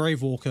 defeat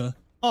Gravewalker.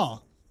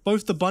 Oh,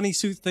 both the bunny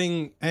suit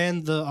thing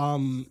and the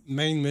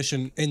main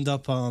mission end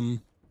up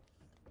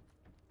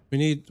we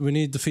need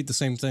to defeat the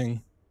same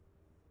thing.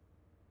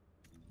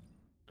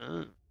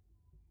 Okay,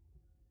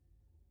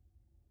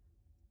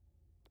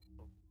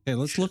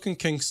 let's look in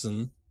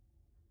Kingston.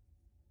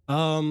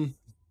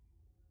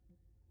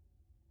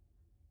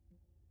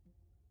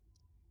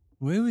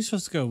 Where are we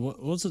supposed to go? What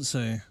does it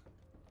say?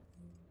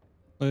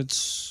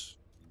 Let's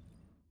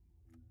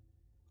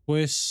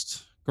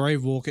quest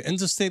Gravewalker.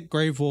 Intercept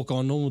Gravewalker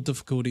on normal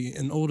difficulty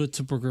in order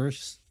to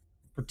progress.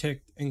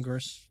 Protect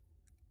Ingress.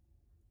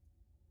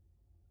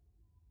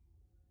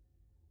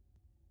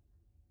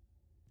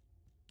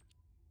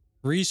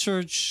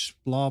 Research,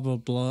 blah blah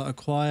blah.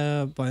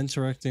 Acquire by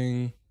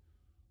interacting.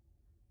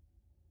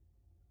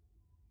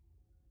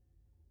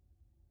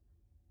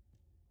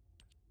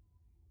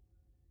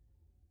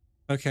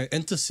 Okay,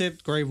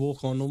 intercept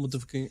Gravewalker on normal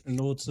difficulty in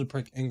order to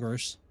protect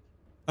Ingress.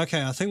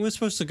 Okay, I think we're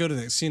supposed to go to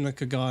that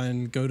Seneca guy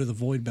and go to the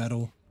Void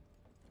battle.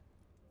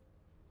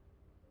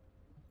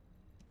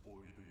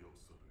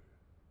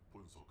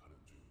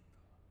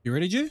 You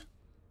ready, Ju?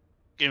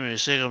 Give me a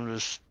second, I'm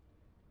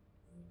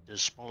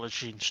just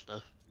polishing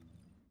stuff.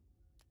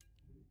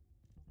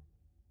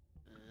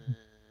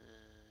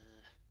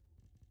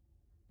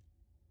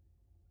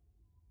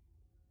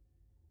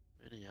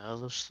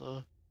 other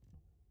stuff.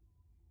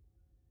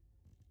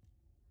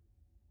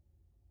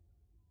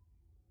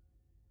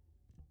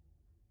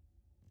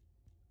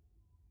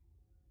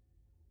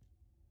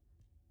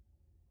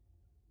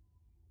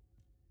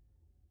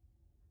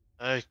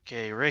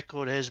 Okay,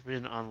 record has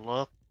been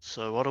unlocked.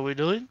 So what are we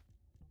doing?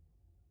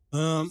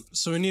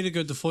 So we need to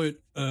go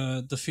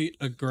defeat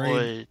a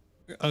Void.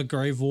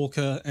 grave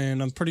walker,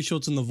 and I'm pretty sure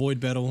it's in the void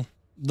battle.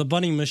 The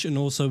bunny mission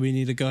also we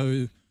need to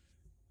go.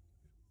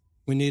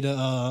 We need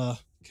to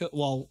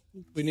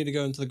we need to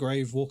go into the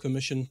grave walker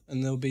mission,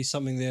 and there'll be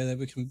something there that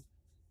we can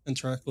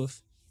interact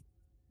with.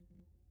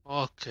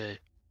 Okay.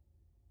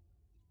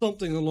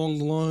 Something along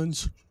the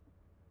lines.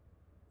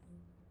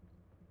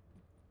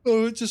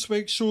 Oh, just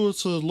make sure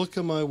to look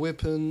at my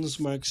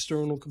weapons, my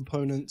external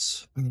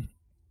components.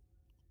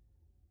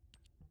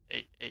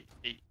 Hey.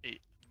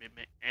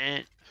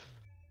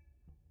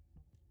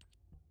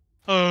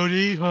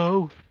 Holy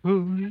ho,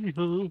 holy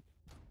ho.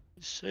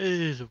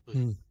 Says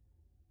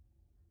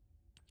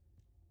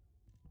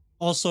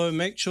Also,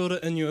 make sure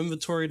to in your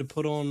inventory to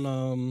put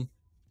on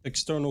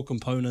external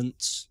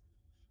components.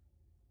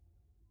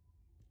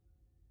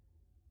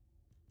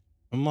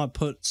 I might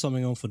put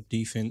something on for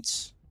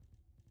defense.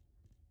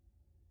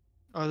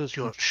 I just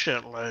got a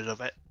shitload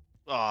of it.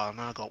 Oh,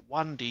 and I got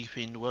one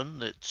defend one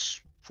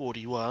that's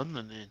 41,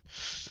 and then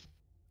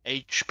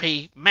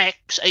HP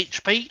max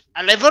HP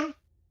 11.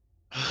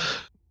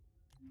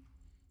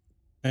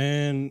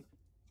 And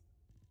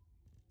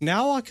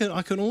now I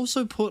can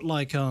also put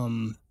like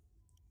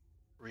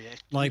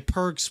React. like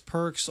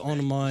perks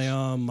on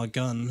my my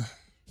gun.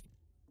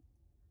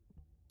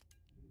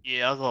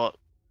 Yeah, I got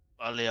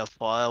only a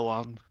fire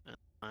one at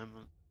the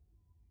moment.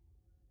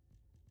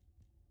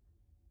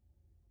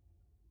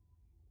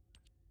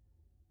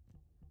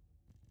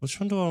 Which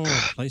one do I want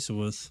to replace it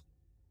with?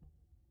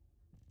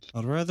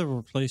 I'd rather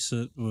replace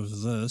it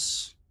with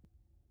this.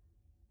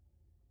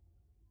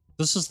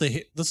 This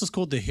is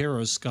called the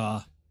Hero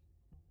Scar.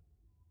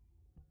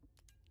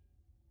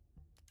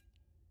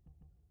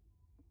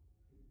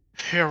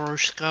 Hero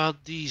scarred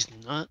these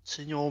nuts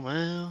in your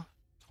mouth.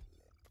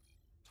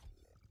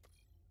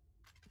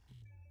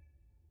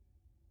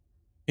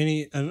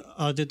 Any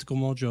identical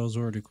modules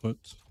already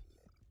equipped.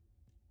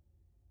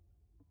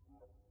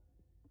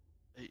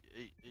 Wait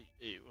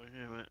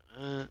a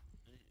minute.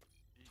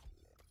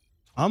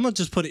 I'm gonna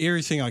just put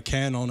everything I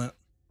can on it.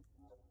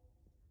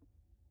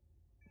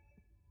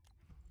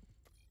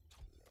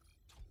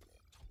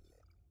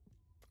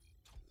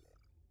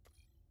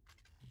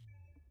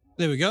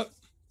 There we go.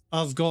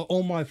 I've got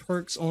all my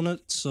perks on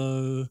it,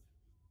 so...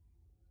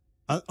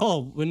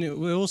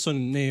 we're also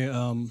near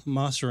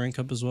Master rank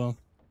up as well.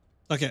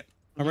 Okay,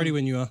 I'm ready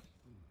when you are.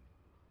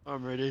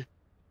 I'm ready.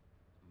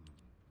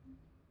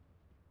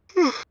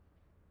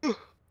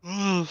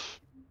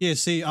 Yeah,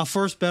 see, our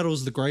first battle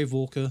is the Grave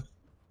Walker,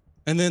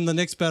 and then the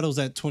next battle's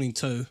at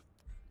 22.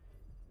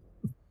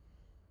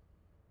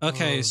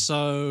 Okay,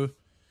 so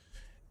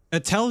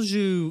it tells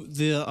you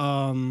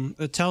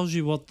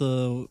what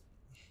the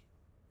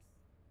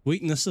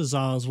weaknesses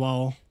are as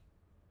well.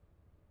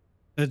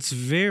 It's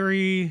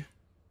very...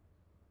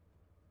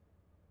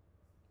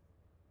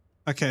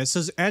 Okay, it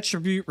says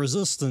attribute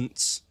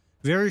resistance,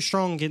 very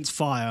strong against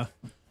fire,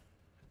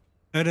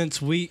 and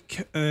it's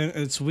weak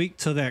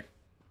to that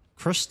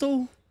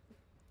crystal.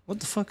 What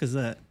the fuck is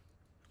that?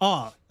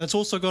 Ah, it's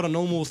also got a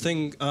normal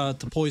thing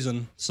to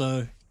poison,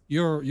 so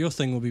your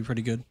thing will be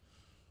pretty good.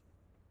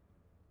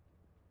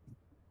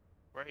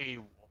 Grey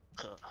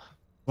Walker.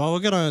 Well, we're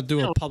gonna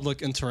do a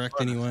public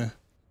interact anyway.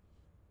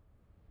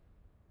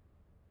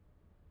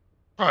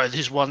 Bro,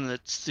 there's one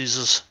there's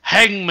this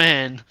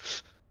hangman.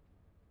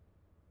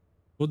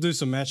 We'll do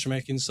some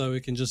matchmaking so we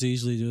can just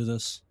easily do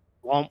this.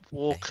 Swamp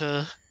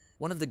Walker.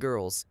 One of the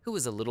girls, who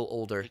was a little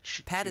older,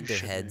 patted their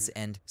heads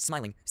and,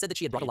 smiling, said that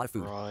she had brought a lot of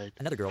food. Right.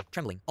 Another girl,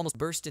 trembling, almost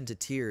burst into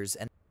tears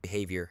and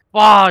behavior.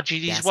 Wow, gee,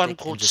 there's Gastic one and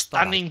called just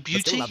thought Stunning out, but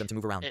still Beauty allowed them to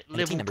move around, at and the team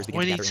level members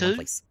began to gather in 22. one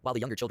place, while the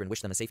younger children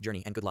wished them a safe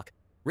journey and good luck.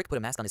 Rick put a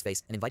mask on his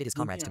face and invited his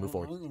comrades to move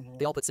forward.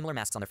 They all put similar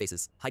masks on their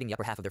faces, hiding the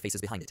upper half of their faces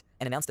behind it,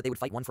 and announced that they would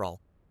fight one for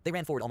all. They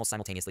ran forward almost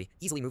simultaneously,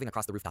 easily moving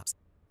across the rooftops.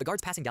 The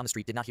guards passing down the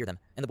street did not hear them,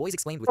 and the boys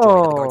exclaimed with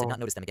joy that the guards had not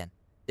noticed them again.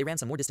 They ran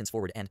some more distance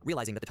forward and,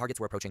 realizing that the targets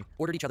were approaching,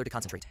 ordered each other to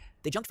concentrate.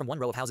 They jumped from one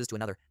row of houses to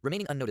another,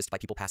 remaining unnoticed by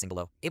people passing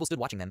below. Abel stood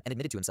watching them and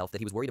admitted to himself that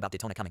he was worried about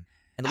Daytona coming.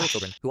 And the little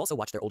children, who also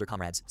watched their older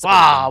comrades, separated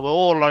Wow, them. we're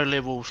all low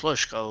levels.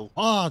 Let's go.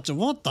 Ah,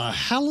 what the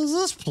hell is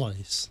this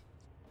place?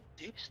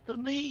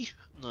 Destiny?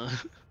 No.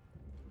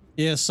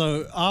 Yeah,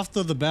 so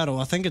after the battle,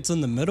 I think it's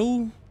in the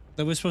middle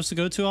that we're supposed to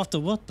go to after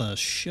what the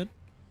shit?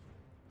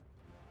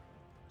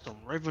 Some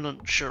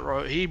revenant shit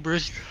right here,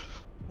 Bruce.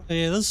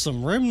 Yeah, there's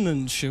some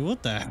remnant shit.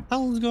 What the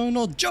hell is going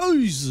on?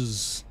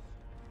 Jesus!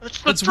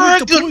 It's the It's weak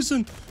to dragon!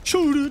 poison!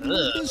 Shoot it!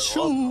 Let's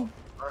shoot!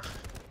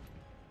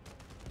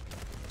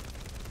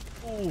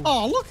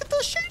 Oh, look at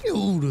the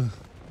shield!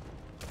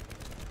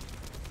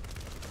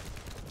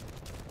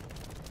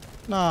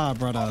 Nah,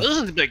 brother. This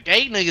is the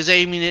gate niggas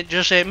aiming it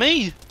just at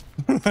me.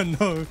 I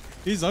know.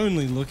 He's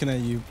only looking at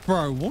you.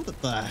 Bro, what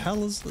the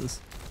hell is this?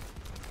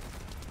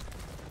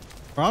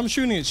 Bro, I'm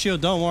shooting at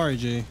shield. Don't worry,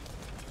 G.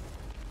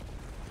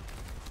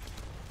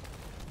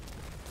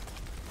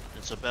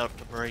 It's about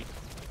to break.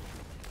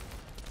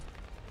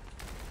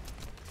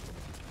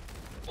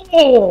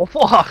 Oh,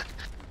 fuck!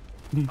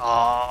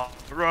 Oh,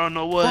 run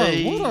Bro,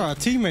 away. what are our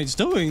teammates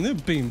doing? They're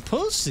being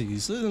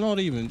pussies. They're not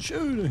even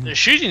shooting. They're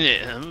shooting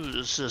at him.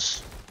 It's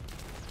just...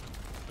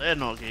 They're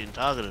not getting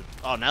targeted.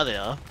 Oh, now they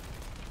are.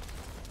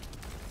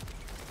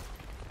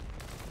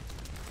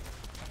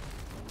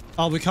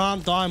 Oh, we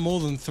can't die more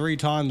than 3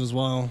 times as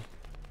well.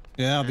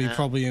 Yeah, that'd be Yeah.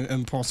 probably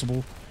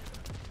impossible.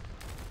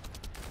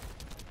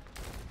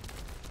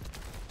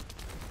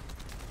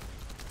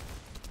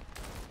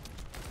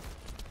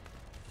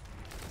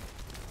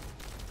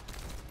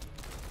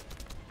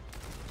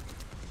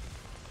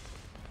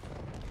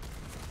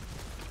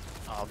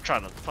 Oh, I'm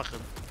trying to fucking...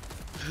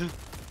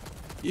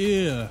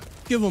 Yeah,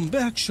 give them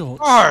back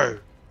shots. Oh!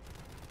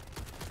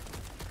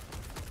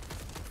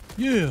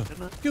 Yeah,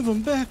 Didn't it? give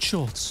them back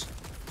shots.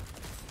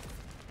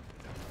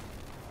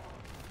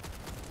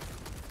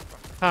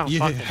 Can't Yeah,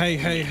 fucking-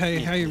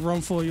 hey,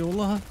 run for your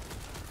life.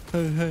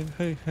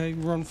 Hey,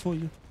 run for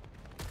you.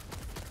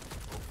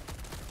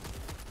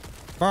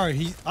 Bro,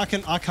 I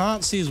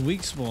can't see his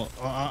weak spot.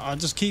 I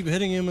just keep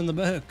hitting him in the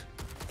back.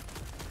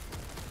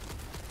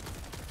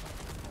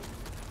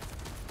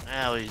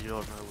 Now he's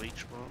got no weak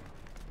spot.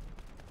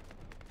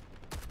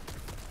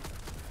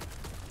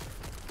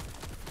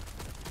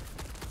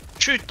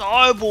 Shoot the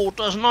eyeball,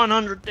 does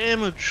 900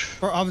 damage.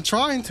 Bro, I'm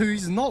trying to.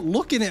 He's not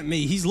looking at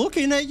me. He's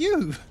looking at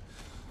you.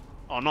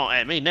 Oh, not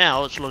at me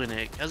now, it's looking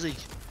at Kuzzy.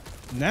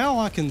 Now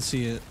I can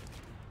see it.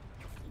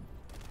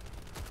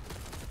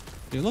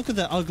 Yeah, look at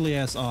that ugly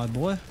ass eye,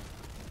 boy.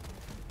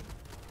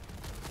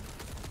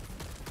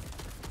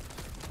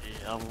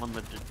 Yeah,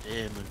 unlimited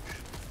damage.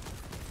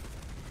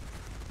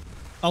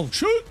 Oh,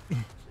 shoot!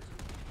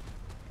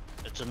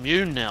 It's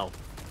immune now.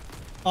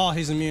 Oh,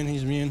 he's immune.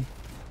 He's immune.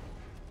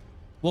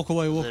 Walk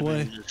away. Walk That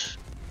away. means-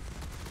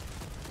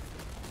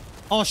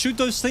 Oh, shoot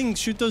those things.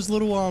 Shoot those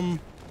little on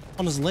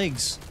his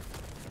legs.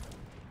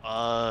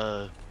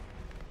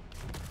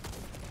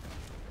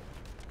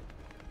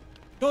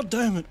 God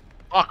damn it.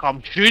 Fuck,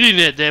 I'm shooting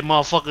at that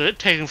motherfucker, it's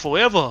taking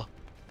forever.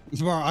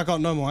 Bro, I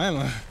got no more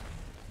ammo.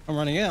 I'm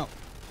running out.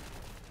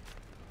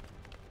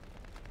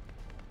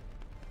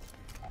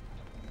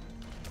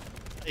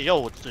 Hey,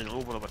 yo, it's doing a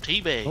little bit of a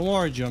teabag. Don't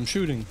worry, Joe. I'm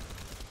shooting.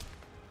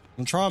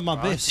 I'm trying my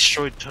I best.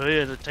 destroyed 2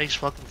 and it takes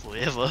fucking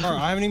forever. Bro,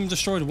 I haven't even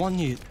destroyed 1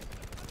 yet.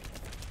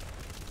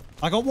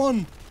 I got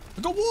 1.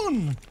 I got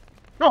 1.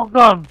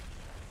 Shotgun!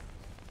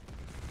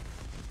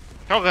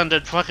 Shotgun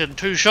did fucking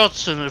 2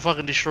 shots and it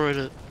fucking destroyed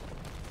it.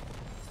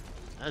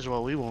 That's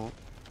what we want.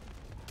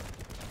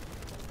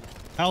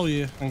 Hell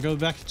yeah. And go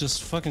back to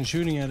just fucking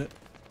shooting at it.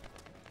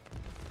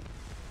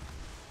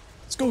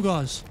 Let's go,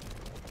 guys.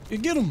 You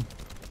get him.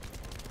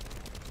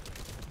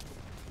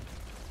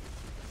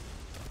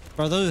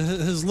 Bro,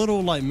 his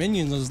little, like,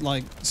 minions is,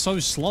 like, so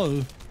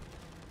slow.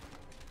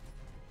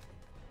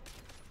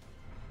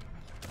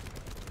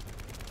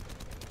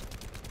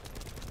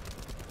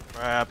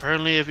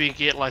 Apparently if you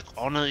get like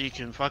on it, you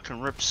can fucking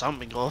rip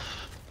something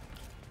off.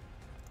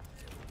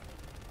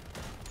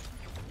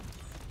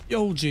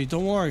 Yo, G,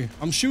 don't worry.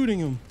 I'm shooting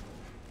him.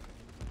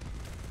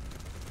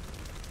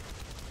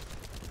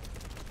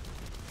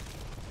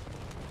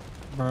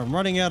 Bro, I'm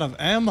running out of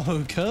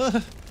ammo,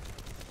 cuh.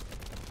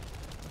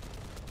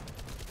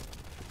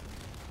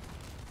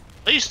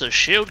 At least the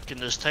shield can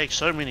just take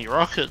so many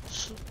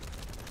rockets.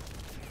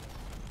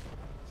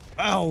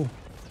 Ow.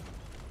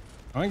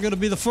 I ain't gonna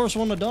be the first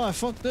one to die.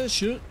 Fuck that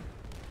shit.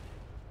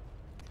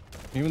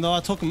 Even though I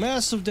took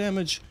massive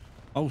damage.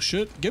 Oh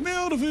shit. Get me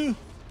out of here.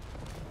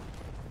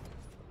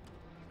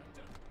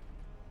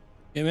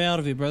 Get me out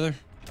of here, brother.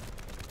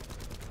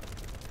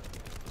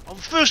 I'm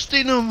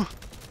fisting him!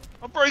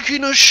 I'm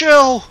breaking his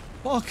shell!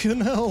 Fucking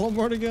hell, I'm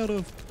running out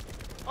of...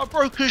 I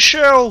broke his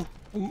shell!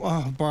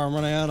 Oh, bro, I'm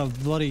running out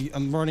of bloody...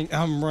 I'm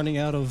running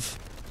out of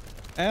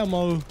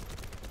ammo.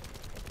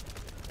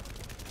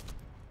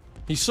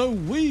 He's so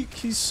weak.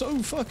 He's so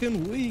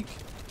fucking weak.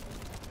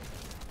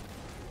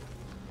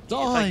 Yeah,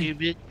 Die. you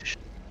bitch.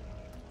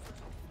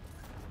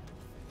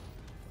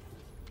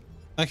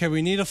 Okay,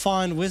 we need to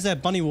find... Where's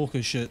that bunny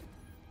walker shit?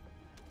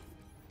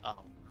 Oh.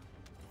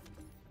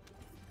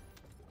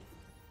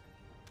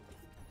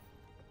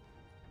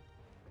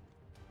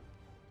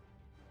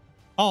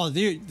 Oh,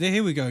 there,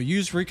 here we go.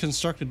 Use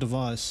reconstructed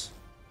device.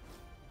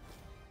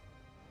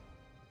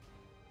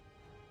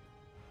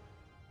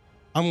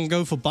 I'm gonna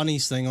go for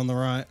Bunny's thing on the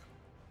right.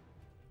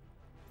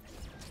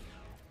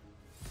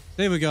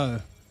 There we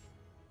go.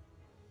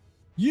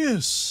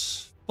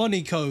 Yes!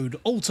 Bunny code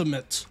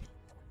ultimate.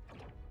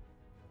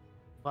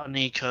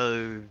 Bunny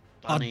code.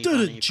 Bunny, I did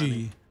bunny, it, G.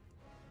 bunny.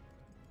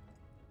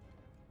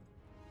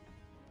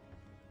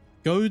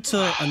 Go to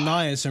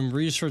Anais and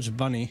research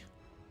Bunny.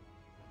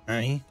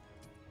 Eh?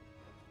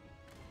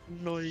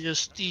 No,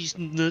 just these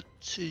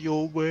nuts in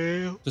your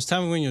well. Just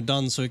tell me when you're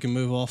done so we can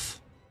move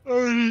off.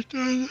 Already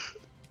done.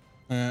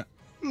 Alright.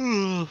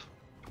 Ugh.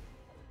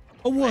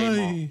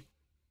 Away!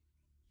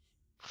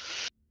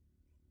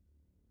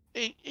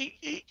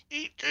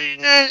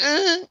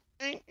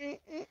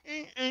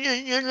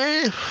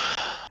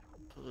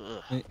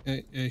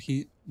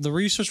 The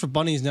research for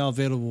Bunny is now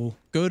available.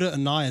 Go to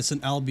Anais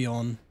and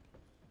Albion.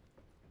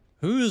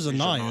 Who is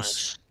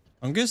Anais?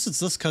 I guess it's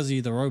this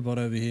cuzzy, the robot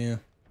over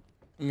here.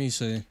 Let me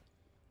see.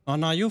 Oh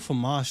no, you're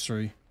from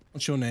Mastery.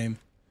 What's your name?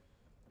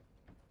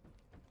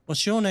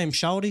 What's your name,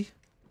 Shouty?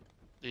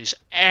 There's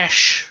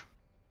Ash.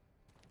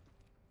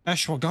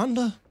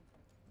 Ashwagandha?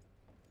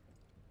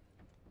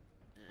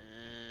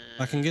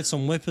 I can get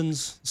some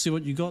weapons. See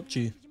what you got,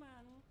 G.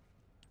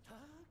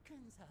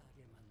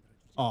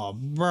 Oh,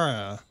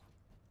 bruh.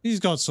 He's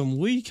got some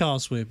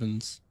weak-ass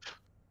weapons.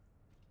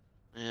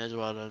 Yeah, that's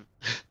why I don't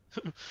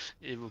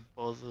even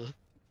bother.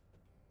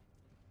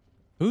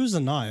 Who's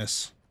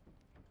Anais?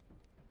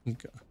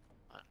 Okay.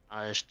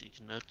 ISD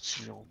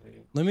nuts.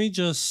 Let me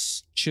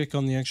just check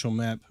on the actual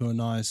map who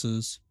Anais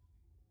is.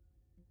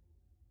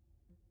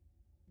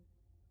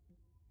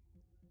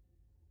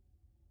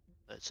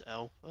 That's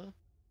Alpha.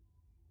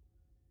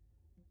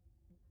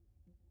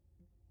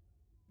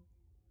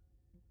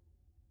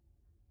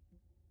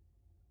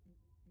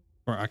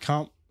 Bro, I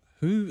can't...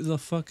 Who the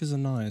fuck is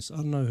Anais? I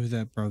don't know who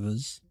that brother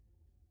is.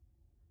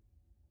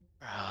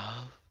 Bro.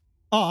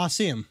 Oh, I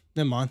see him.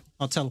 Never mind.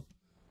 I'll tell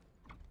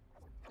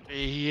him.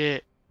 Yeah.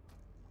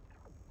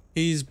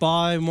 He's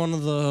by one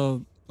of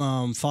the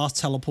fast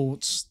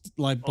teleports,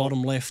 like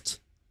bottom left.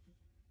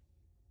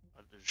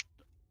 I just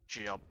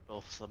jumped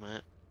off the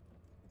map.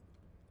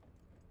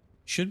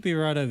 Should be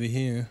right over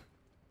here.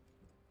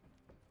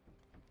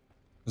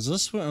 Is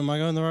this where? Am I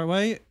going the right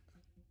way?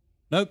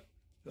 Nope.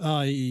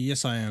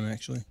 Yes I am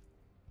actually.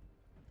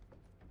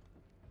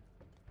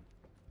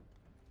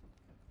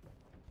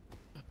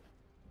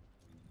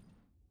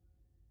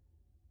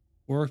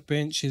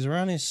 Workbench. He's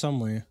around here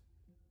somewhere.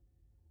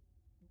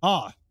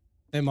 Ah,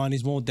 never mind.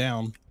 He's more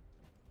down.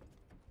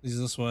 He's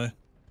this way.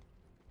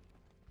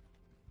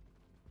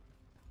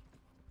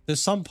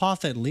 There's some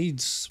path that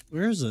leads.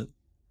 Where is it?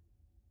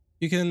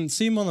 You can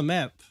see him on the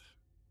map.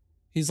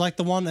 He's like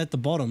the one at the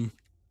bottom.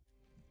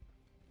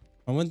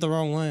 I went the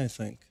wrong way, I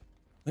think.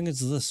 I think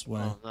it's this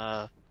way. Oh,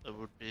 nah. It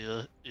would be,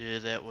 yeah,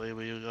 that way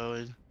we were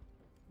going.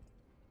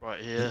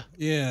 Right here.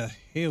 Yeah,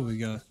 here we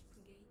go.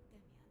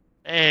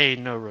 Hey,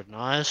 no,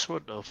 nice.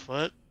 What the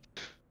fuck?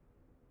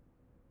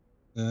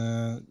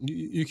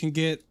 You can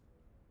get...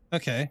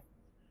 Okay.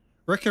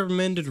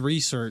 Recommended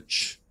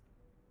research.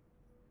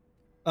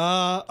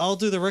 I'll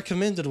do the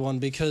recommended one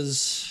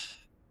because...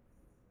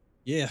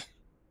 Yeah.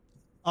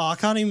 Oh, I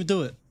can't even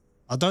do it.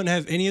 I don't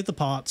have any of the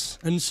parts.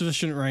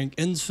 Insufficient rank,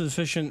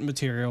 insufficient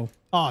material.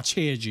 Oh,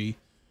 chair G.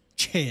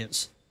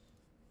 Chairs.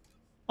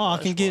 Oh, I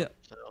can get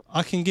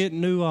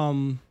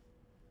new,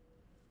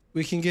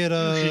 we can get,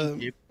 You can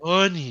get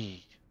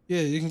Bunny.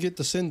 yeah, you can get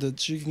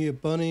Descendants, you can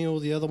get Bunny, all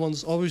the other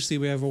ones. Obviously,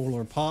 we have all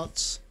our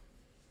parts.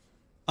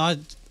 I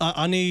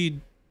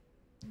need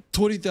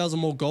 20,000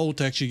 more gold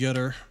to actually get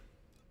her.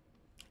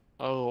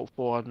 Oh,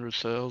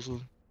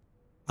 400,000.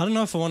 I don't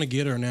know if I want to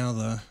get her now,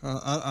 though.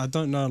 I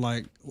don't know,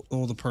 like,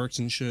 all the perks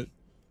and shit.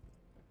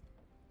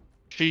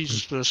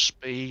 She's the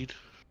speed.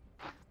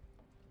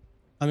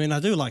 I mean, I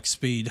do like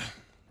speed.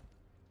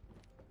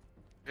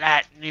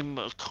 Lightning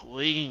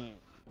McQueen.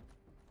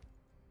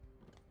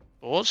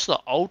 What's the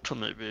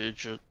ultimate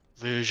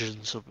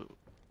versions of it?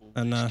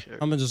 And I'm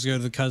gonna just go to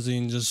the cuzzy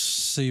and just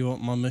see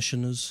what my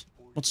mission is.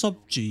 What's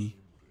up, G?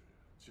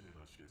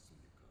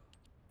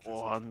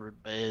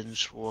 400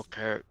 bands, 4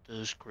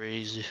 characters,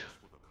 crazy.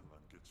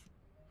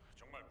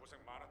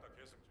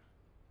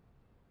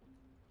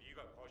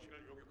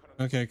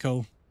 Okay,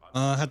 cool.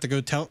 I have to go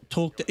talk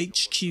to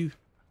HQ.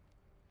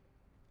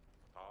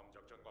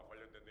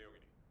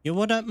 Yeah,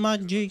 what up, my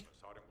G?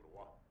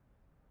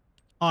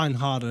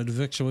 Ironhearted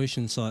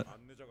evacuation site.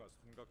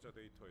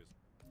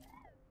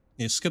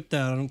 Yeah, skip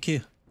that, I don't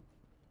care.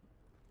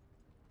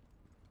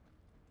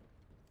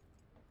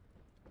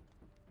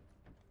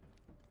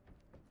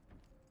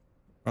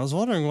 I was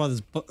wondering why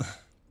this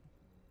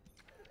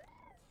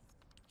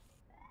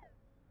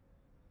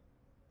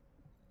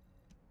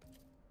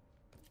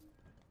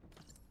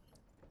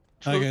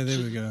okay, there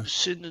we go.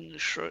 Sending the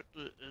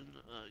instructor in.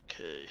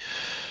 Okay.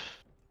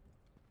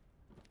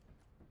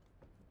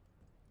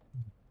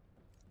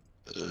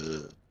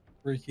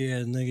 Freaky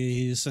ass nigga,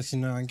 he a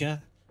 69 guy.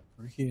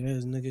 Freaky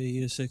ass nigga,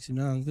 he a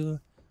 69 good.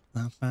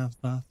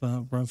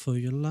 Run for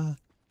your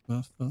life.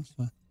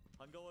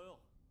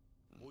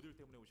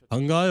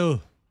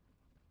 반가워요.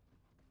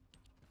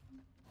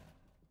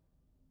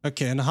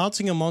 Okay,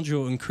 enhancing a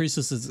module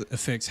increases its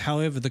effects.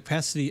 However, the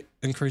capacity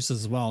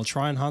increases as well.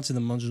 Try enhancing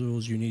the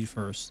modules you need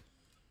first.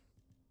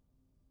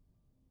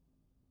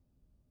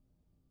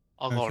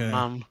 I got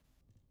none.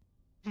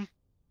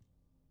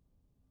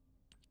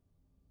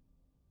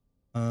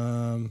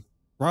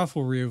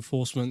 Rifle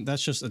reinforcement.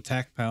 That's just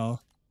attack power.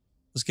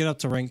 Let's get up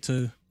to rank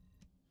 2.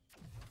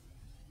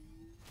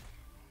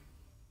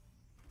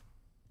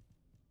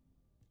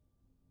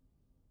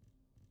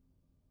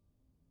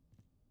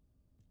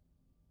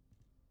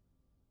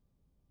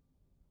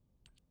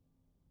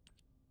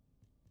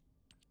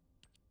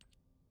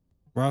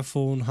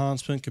 Rifle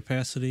enhancement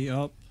capacity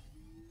up.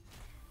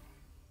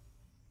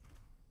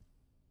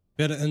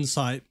 Better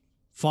insight.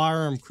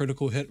 Firearm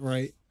critical hit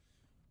rate.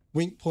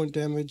 Wink point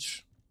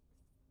damage.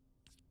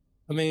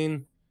 I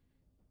mean,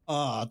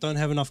 I don't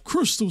have enough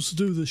crystals to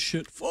do this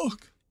shit.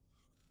 Fuck.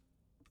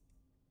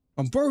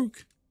 I'm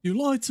broke. You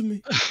lied to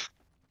me.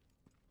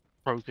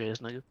 Broke ass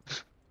nigga.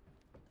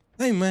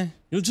 Hey man,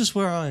 you're just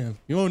where I am.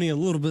 You're only a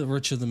little bit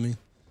richer than me.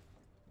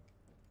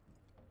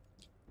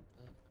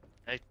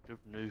 Active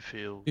new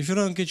field. If you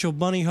don't get your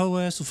bunny hoe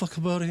ass the fuck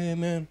up out of here,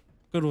 man,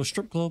 go to a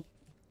strip club.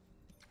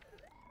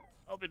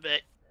 I'll be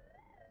back.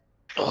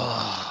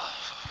 Oh.